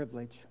it a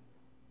privilege,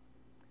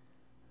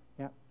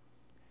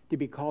 to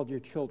be called your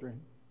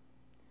children.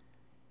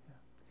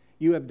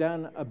 You have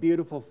done a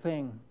beautiful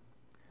thing,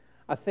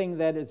 a thing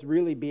that is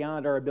really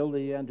beyond our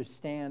ability to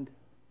understand.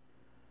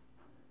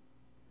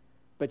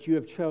 But you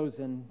have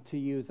chosen to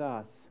use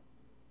us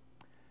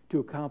to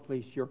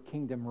accomplish your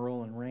kingdom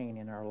rule and reign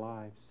in our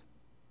lives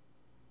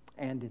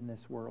and in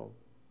this world.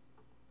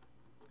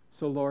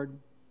 So, Lord,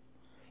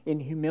 in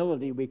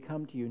humility we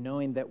come to you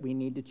knowing that we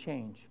need to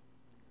change.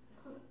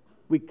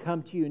 We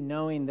come to you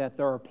knowing that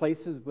there are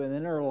places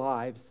within our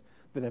lives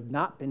that have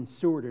not been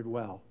stewarded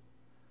well,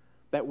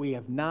 that we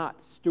have not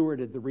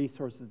stewarded the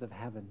resources of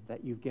heaven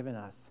that you've given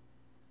us.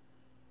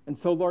 And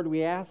so, Lord,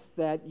 we ask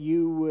that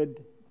you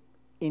would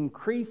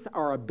increase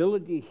our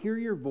ability to hear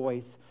your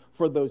voice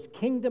for those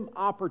kingdom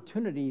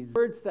opportunities.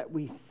 Words that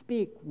we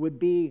speak would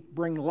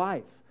bring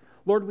life.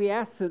 Lord, we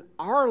ask that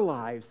our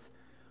lives,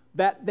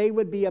 that they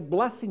would be a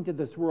blessing to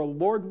this world.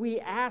 Lord, we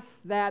ask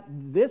that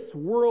this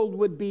world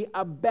would be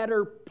a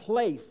better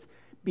place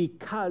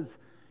because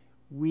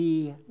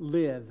we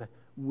live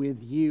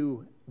with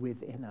you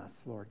within us,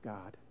 Lord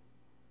God.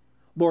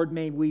 Lord,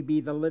 may we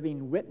be the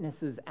living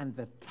witnesses and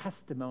the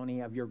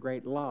testimony of your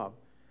great love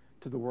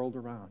to the world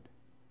around.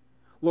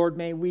 Lord,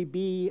 may we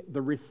be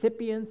the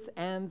recipients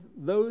and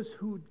those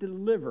who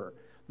deliver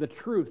the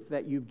truth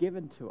that you've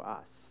given to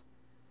us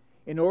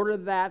in order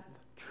that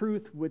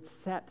truth would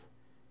set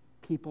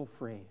people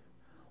free.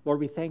 Lord,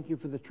 we thank you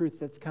for the truth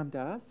that's come to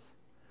us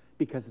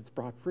because it's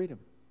brought freedom.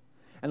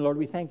 And Lord,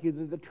 we thank you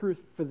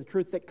for the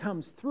truth that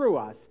comes through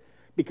us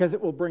because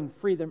it will bring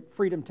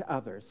freedom to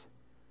others.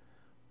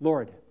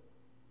 Lord,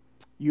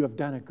 you have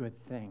done a good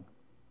thing,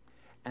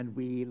 and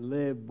we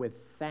live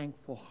with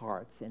thankful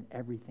hearts in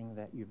everything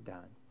that you've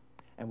done.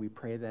 And we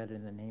pray that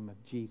in the name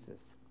of Jesus.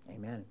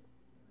 Amen.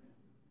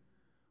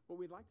 What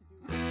we'd like to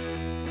do...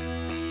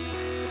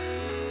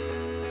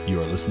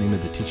 You are listening to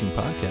the teaching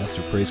podcast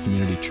of Praise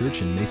Community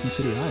Church in Mason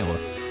City, Iowa.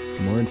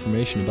 For more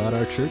information about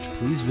our church,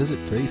 please visit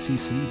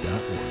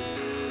praisecc.org.